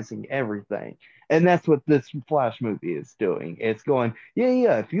canonizing everything. And that's what this Flash movie is doing. It's going, yeah,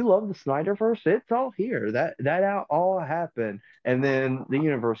 yeah, if you love the Snyderverse, it's all here. All happened. And then the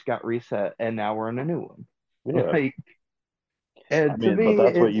universe got reset, and now we're in a new one. Yeah. Like, I and to mean, but me,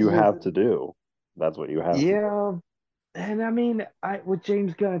 that's what it's you just, have to do. That's what you have to do. yeah, and I mean, with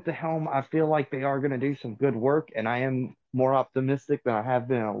James Gunn at the helm, I feel like they are going to do some good work, and I am more optimistic than I have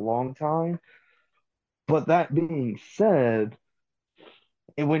been in a long time. But that being said,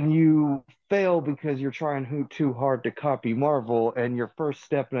 and when you fail because you're trying too hard to copy Marvel, and your first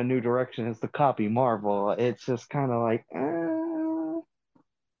step in a new direction is to copy Marvel, it's just kind of like,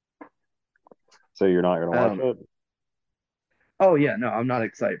 So you're not going to watch um, it? oh yeah, no, I'm not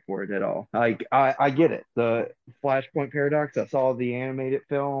excited for it at all. Like I get it. The Flashpoint Paradox, I saw the animated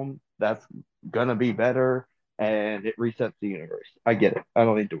film. That's gonna be better, and it resets the universe. I get it. I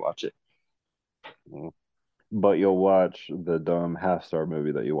don't need to watch it. Mm. But you'll watch the dumb half-star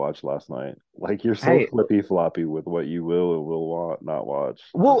movie that you watched last night. Like you're so Hey, flippy floppy with what you will and will want not watch.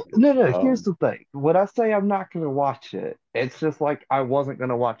 Like well, no, it's no. Here's dumb. the thing. When I say I'm not gonna watch it, it's just like I wasn't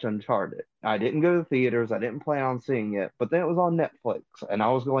gonna watch Uncharted. I didn't go to the theaters. I didn't plan on seeing it, but then it was on Netflix, and I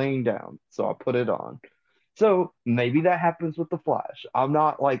was laying down, so I put it on. So maybe that happens with The Flash. I'm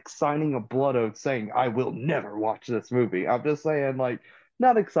not like signing a blood oath saying I will never watch this movie. I'm just saying like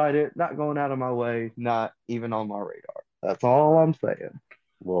not excited, not going out of my way, not even on my radar. That's all I'm saying.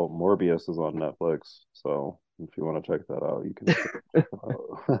 Well, Morbius is on Netflix, so if you want to check that out, you can check it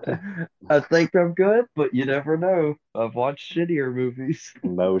out. I think I'm good, but you never know. I've watched shittier movies.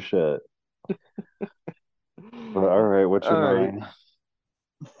 No shit. But all right, what's your All right, nine?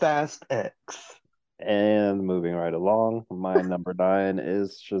 Fast X. And moving right along, my number nine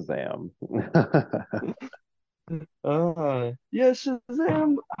is Shazam. Yeah,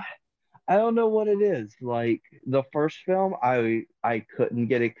 Shazam. I don't know what it is. Like the first film, I couldn't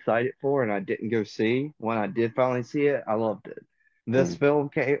get excited for, and I didn't go see. When I did finally see it, I loved it. This Mm, film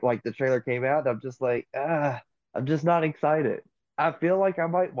came, like the trailer came out, I'm just like, I'm just not excited. I feel like I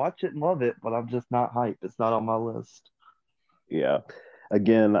might watch it and love it, but I'm just not hyped. It's not on my list. yeah.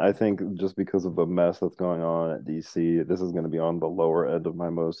 Again, I think just because of the mess that's going on at DC, this is going to be on the lower end of my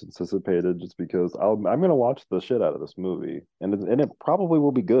most anticipated. Just because I'm going to watch the shit out of this movie, and it probably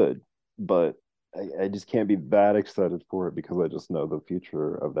will be good, but I just can't be that excited for it because I just know the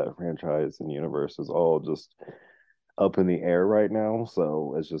future of that franchise and universe is all just up in the air right now.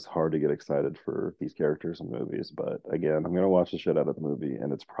 So it's just hard to get excited for these characters and movies. But again, I'm going to watch the shit out of the movie,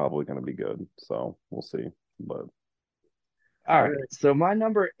 and it's probably going to be good. So we'll see. But All all right. right. So my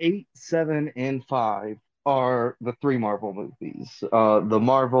number eight, seven, and five are the three Marvel movies. The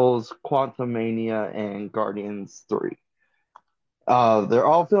Marvels, Quantumania, and Guardians 3. They're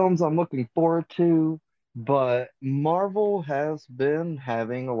all films I'm looking forward to, but Marvel has been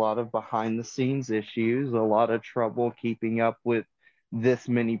having a lot of behind the scenes issues, a lot of trouble keeping up with this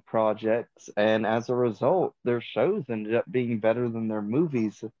many projects, and as a result, their shows ended up being better than their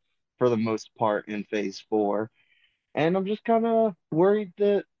movies for the most part in Phase 4. And I'm just kind of worried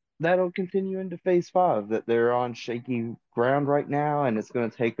that that'll continue into Phase 5, that they're on shaky ground right now, and it's going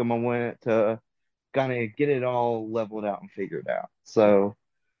to take them a minute to kind of get it all leveled out and figured out. So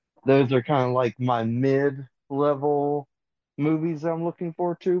those are kind of like my mid-level movies I'm looking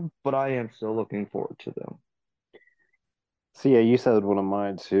forward to, but I am still looking forward to them. So yeah, you said one of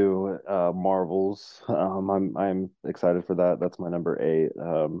mine too, Marvels. I'm excited for that. That's my number eight.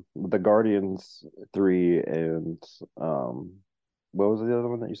 The Guardians 3 and what was the other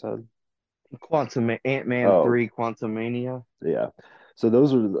one that you said? Quantum Ant-Man Oh, 3, Quantumania. yeah. So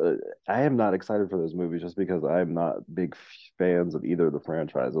those are I am not excited for those movies just because I'm not big fans of either of the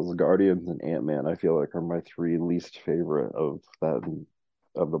franchises. Guardians and Ant-Man, I feel like are my three least favorite of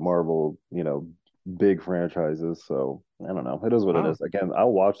the Marvel, big franchises. So I don't know. It is what it Oh, is. Again,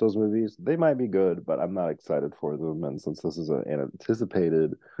 I'll watch those movies. They might be good, but I'm not excited for them. And since this is an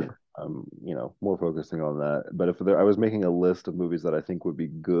anticipated, I'm, more focusing on that. But if I was making a list of movies that I think would be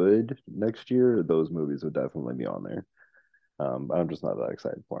good next year, those movies would definitely be on there. I'm just not that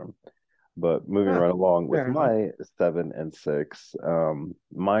excited for him. But moving huh, right along with fair enough. my seven and six,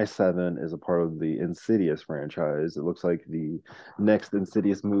 my seven is a part of the Insidious franchise. It looks like the next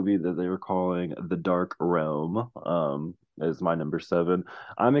Insidious movie that they were calling The Dark Realm, is my number seven.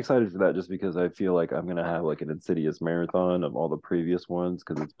 I'm excited for that just because I feel like I'm gonna have like an Insidious marathon of all the previous ones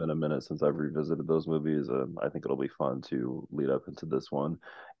because it's been a minute since I've revisited those movies, and I think it'll be fun to lead up into this one.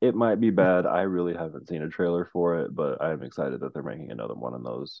 It might be bad. I really haven't seen a trailer for it, but I'm excited that they're making another one of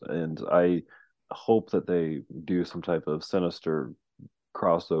those. And I hope that they do some type of Sinister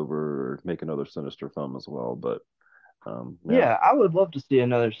crossover or make another Sinister film as well. But yeah. Yeah, I would love to see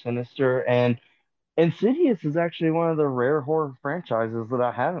another Sinister, and Insidious is actually one of the rare horror franchises that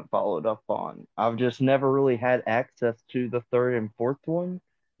I haven't followed up on. I've just never really had access to the third and fourth one,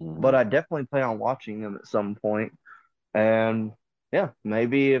 but Mhm. I definitely plan on watching them at some point. And yeah,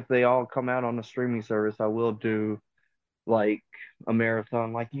 maybe if they all come out on a streaming service, I will do like a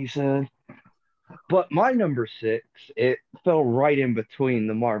marathon, like you said. But my number six, it fell right in between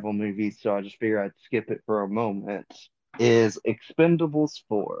the Marvel movies, so I just figured I'd skip it for a moment, is Expendables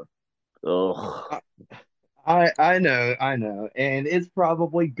 4. Ugh. I know, and it's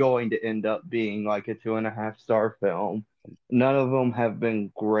probably going to end up being like a 2.5 star film. None of them have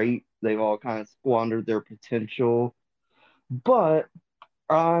been great. They've all kind of squandered their potential, but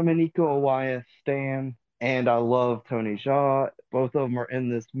I'm an Iko Uwais stan, and I love Tony Jaa. Both of them are in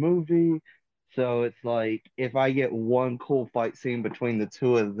this movie, so it's like if I get one cool fight scene between the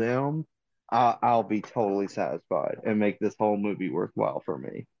two of them, I'll be totally satisfied and make this whole movie worthwhile for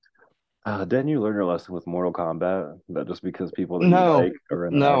me. Didn't you learn your lesson with Mortal Kombat? That just because people that you No, like are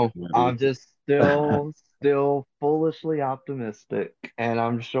in an no, action movie. I'm just still foolishly optimistic, and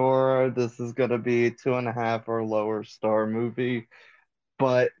I'm sure this is gonna be 2.5 or lower star movie.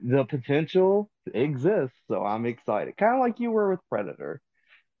 but the potential exists, so I'm excited. Kind of like you were with Predator.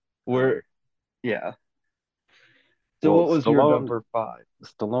 Uh, Where, yeah. So well, what was your number five?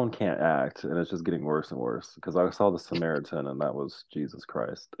 Stallone can't act, and it's just getting worse and worse. Because I saw The Samaritan, and that was Jesus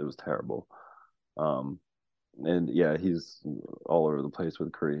Christ. It was terrible. Um, and yeah, he's all over the place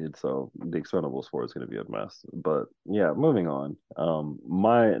with Creed, so the Expendables 4 is going to be a mess. But yeah, moving on.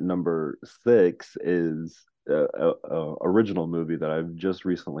 My number six is a original movie that I've just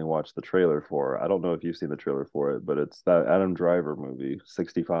recently watched the trailer for. I don't know if you've seen the trailer for it, but it's that Adam Driver movie,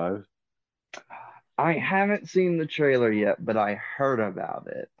 65. I haven't seen the trailer yet, but I heard about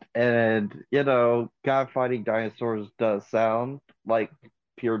it. And, guy fighting dinosaurs does sound like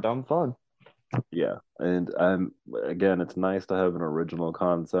pure dumb fun. Yeah, and again, it's nice to have an original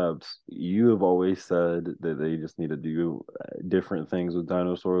concept. You have always said that they just need to do different things with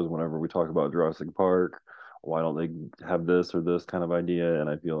dinosaurs whenever we talk about Jurassic Park. Why don't they have this or this kind of idea? And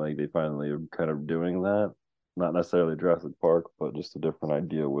I feel like they finally are kind of doing that. Not necessarily Jurassic Park, but just a different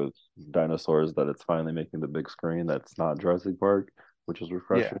idea with dinosaurs that it's finally making the big screen that's not Jurassic Park, which is Yeah.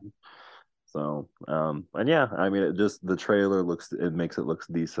 refreshing. So, and yeah, I mean, it just the trailer it makes it looks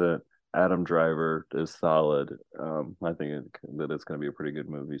decent. Adam Driver is solid. I think that it's going to be a pretty good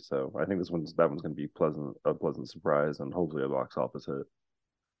movie. So I think that one's going to be a pleasant surprise, and hopefully a box office hit.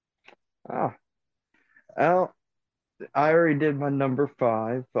 Ah, well, I already did my number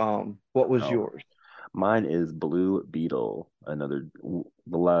five. What was Oh, yours? mine is Blue Beetle,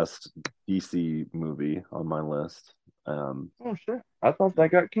 the last DC movie on my list. Um, Oh, sure. I thought that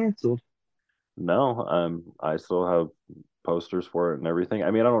got canceled. no, I still have posters for it and everything.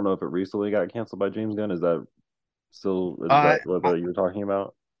 I mean, I don't know if it recently got canceled by James Gunn. Is that I, what I you're talking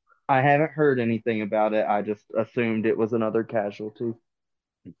about? I haven't heard anything about it. I just assumed it was another casualty.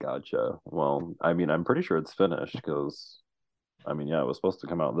 Gotcha. Well, I mean, I'm pretty sure it's finished because, I mean, yeah, it was supposed to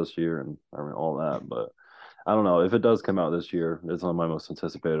come out this year and I mean, all that, but I don't know if it does come out this year. It's one of my most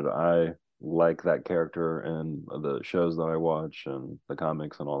anticipated. I like that character and the shows that I watch and the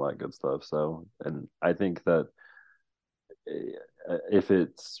comics and all that good stuff. So, and I think that if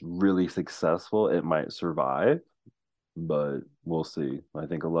it's really successful, it might survive, but we'll see. I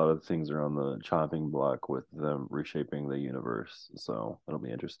think a lot of things are on the chopping block with them reshaping the universe. So it'll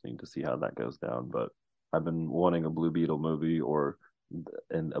be interesting to see how that goes down. But I've been wanting a Blue Beetle movie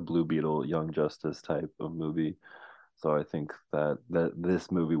a Blue Beetle Young Justice type of movie. So I think that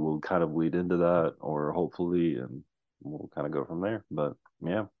this movie will kind of lead into that, or hopefully, and we'll kind of go from there. But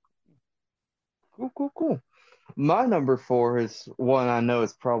yeah, Cool, cool, cool. My number four is one I know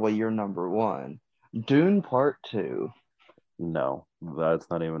is probably your number one. Dune Part Two. no, that's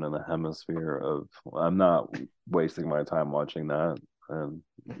not even in the hemisphere of. I'm not wasting my time watching that, and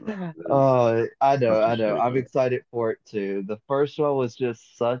it's Oh, I know, such a I know. shitty I'm movie. excited for it too. The first one was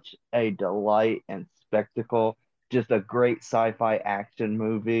just such a delight and spectacle. Just a great sci-fi action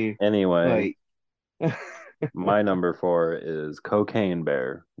movie. Anyway, Like, my number four is Cocaine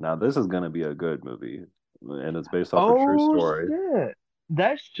Bear. Now, this is going to be a good movie, and it's based off a true oh story. shit.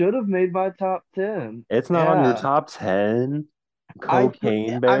 That should have made my top 10. It's not on your Yeah. top 10. I put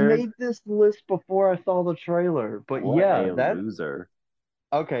Cocaine I Bear? made this list before I saw the trailer. But What yeah, a loser.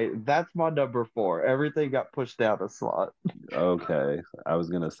 that's my number four. Everything got pushed down a slot. Okay, I was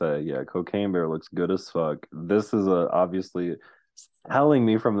gonna say, yeah, Cocaine Bear looks good as fuck. This is obviously telling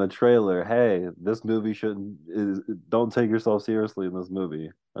me from the trailer, hey, this movie shouldn't don't take yourself seriously in this movie.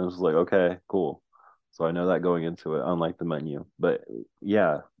 I was like, okay, cool. So I know that going into it, unlike the menu. But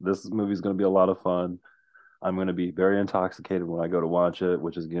yeah, this movie's gonna be a lot of fun. I'm gonna be very intoxicated when I go to watch it,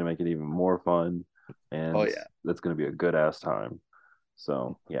 which is gonna make it even more fun, Oh and yeah. it's gonna be a good ass time.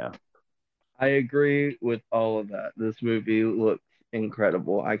 So yeah, I agree with all of that. This movie looks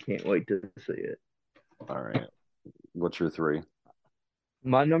incredible. I can't wait to see it. all right. What's your three?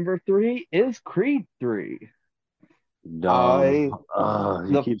 My number three is Creed 3. Dumb. I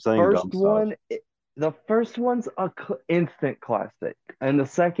You the keep saying dumb first stuff. one the first one's a instant classic, and the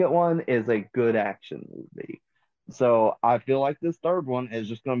second one is a good action movie. So I feel like this third one is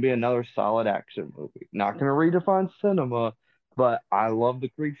just going to be another solid action movie. Not going to redefine cinema, but I love the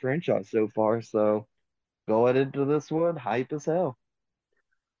Creed franchise so far. So going into this one, hype as hell.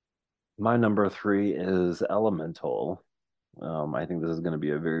 My number three is Elemental. I think this is going to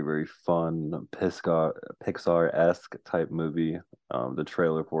be a very, very fun Pixar-esque type movie. The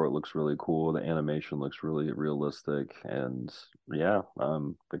trailer for it looks really cool. The animation looks really realistic, and yeah,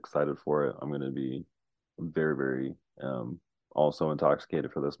 I'm excited for it. I'm going to be very, very also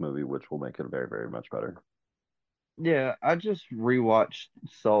intoxicated for this movie, which will make it very, very much better. Yeah, I just rewatched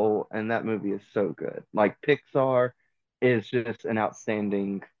Soul, and that movie is so good. Like Pixar. is just an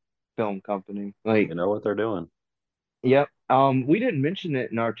outstanding film company. You Like, know what they're doing. yep. We didn't mention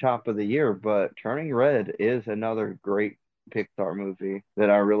it in our top of the year, but Turning Red is another great Pixar movie that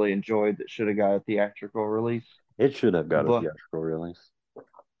I really enjoyed that should have got a theatrical release. It should have got a But theatrical release.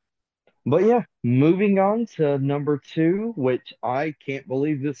 but yeah, moving on to number two, which I can't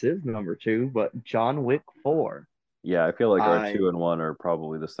believe this is number two, but John Wick 4. Yeah, I feel like our I two and one are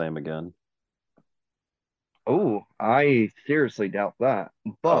probably the same again. I seriously doubt that.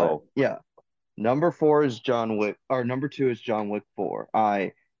 But Oh, yeah, number four is John Wick, or number two is John Wick 4.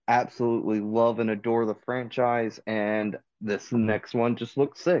 I absolutely love and adore the franchise, and this next one just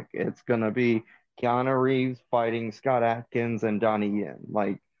looks sick. It's gonna be Keanu Reeves fighting Scott Atkins and Donnie Yen.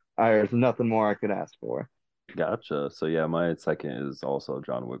 Like, there's nothing more I could ask for. gotcha. So yeah, my second is also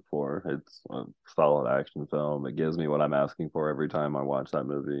John Wick 4. It's a solid action film. It gives me what I'm asking for every time I watch that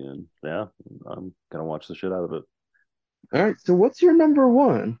movie, and yeah, I'm gonna watch the shit out of it. All right, so what's your number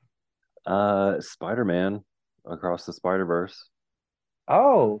one? Spider-Man Across the Spider-Verse.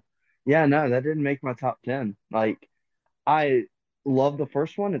 Oh, yeah, no, that didn't make my top 10. Like, I love the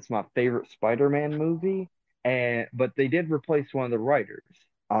first one. It's my favorite Spider-Man movie, and but they did replace one of the writers.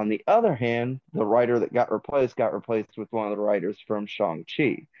 On the other hand, the writer that got replaced with one of the writers from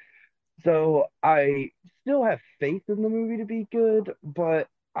Shang-Chi. So I still have faith in the movie to be good, but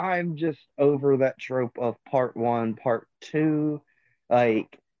I'm just over that trope of part one, part two.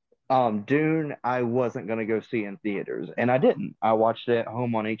 Like, Dune, I wasn't gonna go see in theaters, and I didn't. I watched it at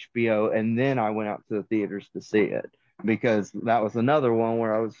home on HBO, and then I went out to the theaters to see it because that was another one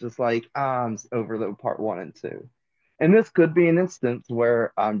where I was just like, I'm over the part one and two. And this could be an instance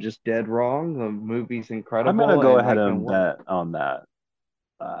where I'm just dead wrong. The movie's I'm gonna incredible, go and ahead I can and love bet it. on that.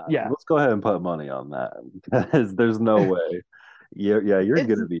 Yeah, Let's go ahead and put money on that because there's no way. Yeah, you're it's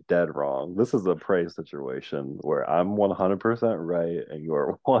gonna be dead wrong. This is a prey situation where I'm 100% right and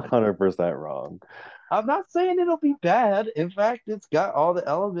you're 100% wrong. I'm not saying it'll be bad. In fact, it's got all the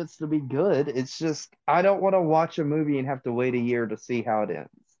elements to be good. It's just I don't want to watch a movie and have to wait a year to see how it ends.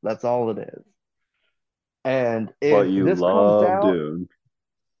 That's all it is. And But if you this comes love out, Dune.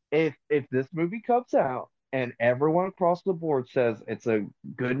 if this movie comes out and everyone across the board says it's a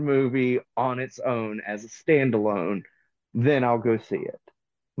good movie on its own as a standalone, then I'll go see it.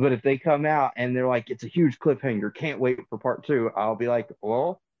 But if they come out and they're like, it's a huge cliffhanger, can't wait for part two, I'll be like,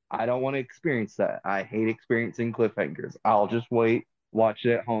 well, I don't want to experience that. I hate experiencing cliffhangers. I'll just wait, watch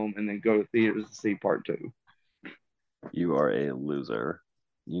it at home, and then go to theaters to see part two. You are a loser.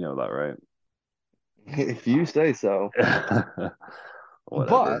 You know that, If you say so. right?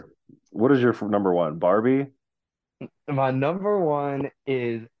 But Whatever. What is your number one? Barbie? my number one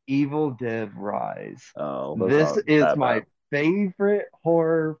is Evil Dead Rise. Oh, that's This not is that bad. my favorite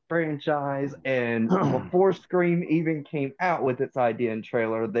horror franchise. And before Scream even came out with its idea and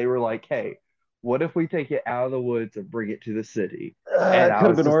trailer, they were like, hey, what if we take it out of the woods and bring it to the city? And It I could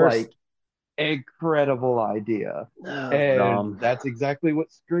have was been just worse. like, incredible idea. And Dumb. that's exactly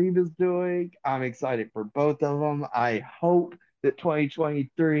what Scream is doing. I'm excited for both of them. I hope that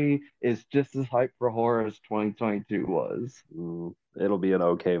 2023 is just as hyped for horror as 2022 was. It'll be an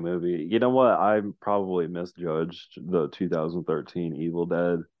okay movie. You know what? I probably misjudged the 2013 Evil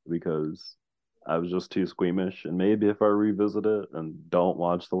Dead because I was just too squeamish. And maybe if I revisit it and don't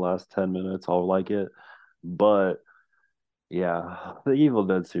watch the last 10 minutes, I'll like it. But yeah, the Evil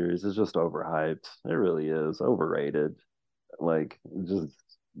Dead series is just overhyped. It really is overrated. Like, just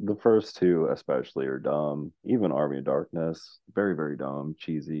the first two, especially, are dumb. Even Army of Darkness, very, very dumb,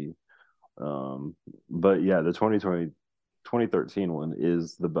 cheesy. Um, but yeah, the 2013 one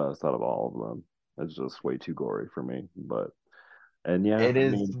is the best out of all of them. It's just way too gory for me. But, and yeah, It I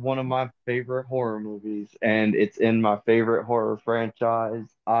is mean, one of my favorite horror movies, and it's in my favorite horror franchise.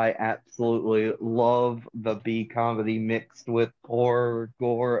 I absolutely love the B comedy mixed with horror,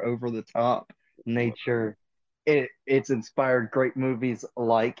 gore, over the top nature. It's inspired great movies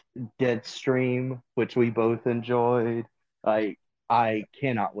like Deadstream, which we both enjoyed. I I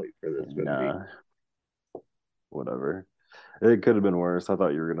cannot wait for this movie. nah, whatever. It could have been worse. I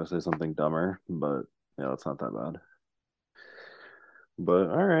thought you were gonna say something dumber, but yeah, it's not that bad. But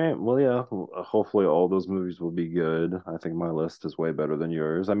all right, well, yeah, hopefully all those movies will be good. I think my list is way better than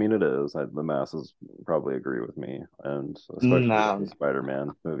yours. I mean, it is. The masses probably agree with me, and especially with the No,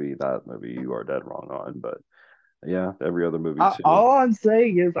 Spider-Man movie, that movie you are dead wrong on. But yeah, every other movie too. all I'm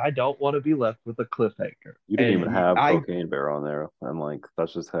saying is I don't want to be left with a cliffhanger. You didn't even And have I Cocaine Bear on there, and like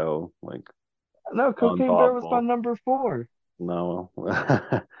that's just how like No, Cocaine Bear was my unthoughtful. number four. No,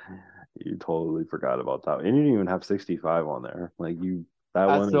 you totally forgot about that, and you didn't even have 65 on there. Like you, that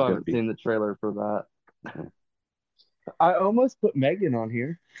I one still is gonna haven't be. seen the trailer for that. I almost put Megan on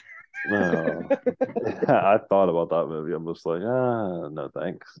here. No, I thought about that movie. I'm just like, no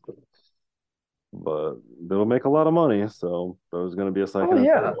thanks. But it'll make a lot of money, so there's going to be a Oh second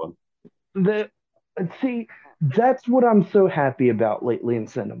and third yeah. one. The See, that's what I'm so happy about lately in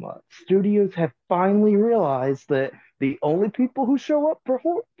cinema. Studios have finally realized that the only people who show up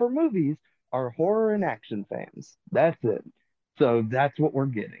for movies are horror and action fans. That's it. So that's what we're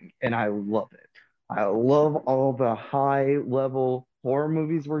getting, and I love it. I love all the high level horror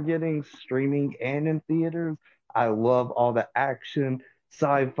movies we're getting, streaming and in theaters. I love all the action,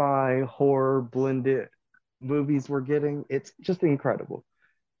 sci-fi, horror blended movies we're getting. It's just incredible.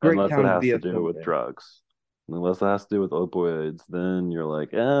 Great Unless it time to has be to a do film with fan. drugs. Unless it has to do with opioids, then you're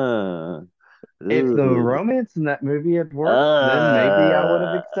like, If the ugh, romance in that movie had worked, then maybe I would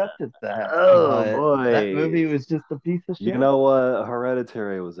have uh, accepted that. oh But that boy. movie was just a piece of You shit. know what?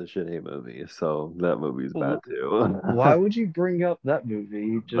 Hereditary was a shitty movie, so that movie's bad Wh- too. Why would you bring up that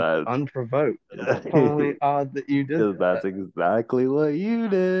movie just That unprovoked? It's totally odd that you did because that's that. exactly what you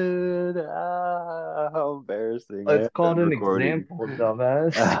did. How embarrassing. I It's have been called an recording. example,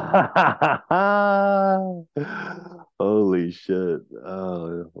 dumbass. Holy shit.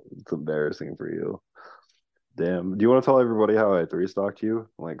 Oh, it's embarrassing for you. Damn. Do you want to tell everybody how I three stalked you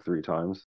like three times?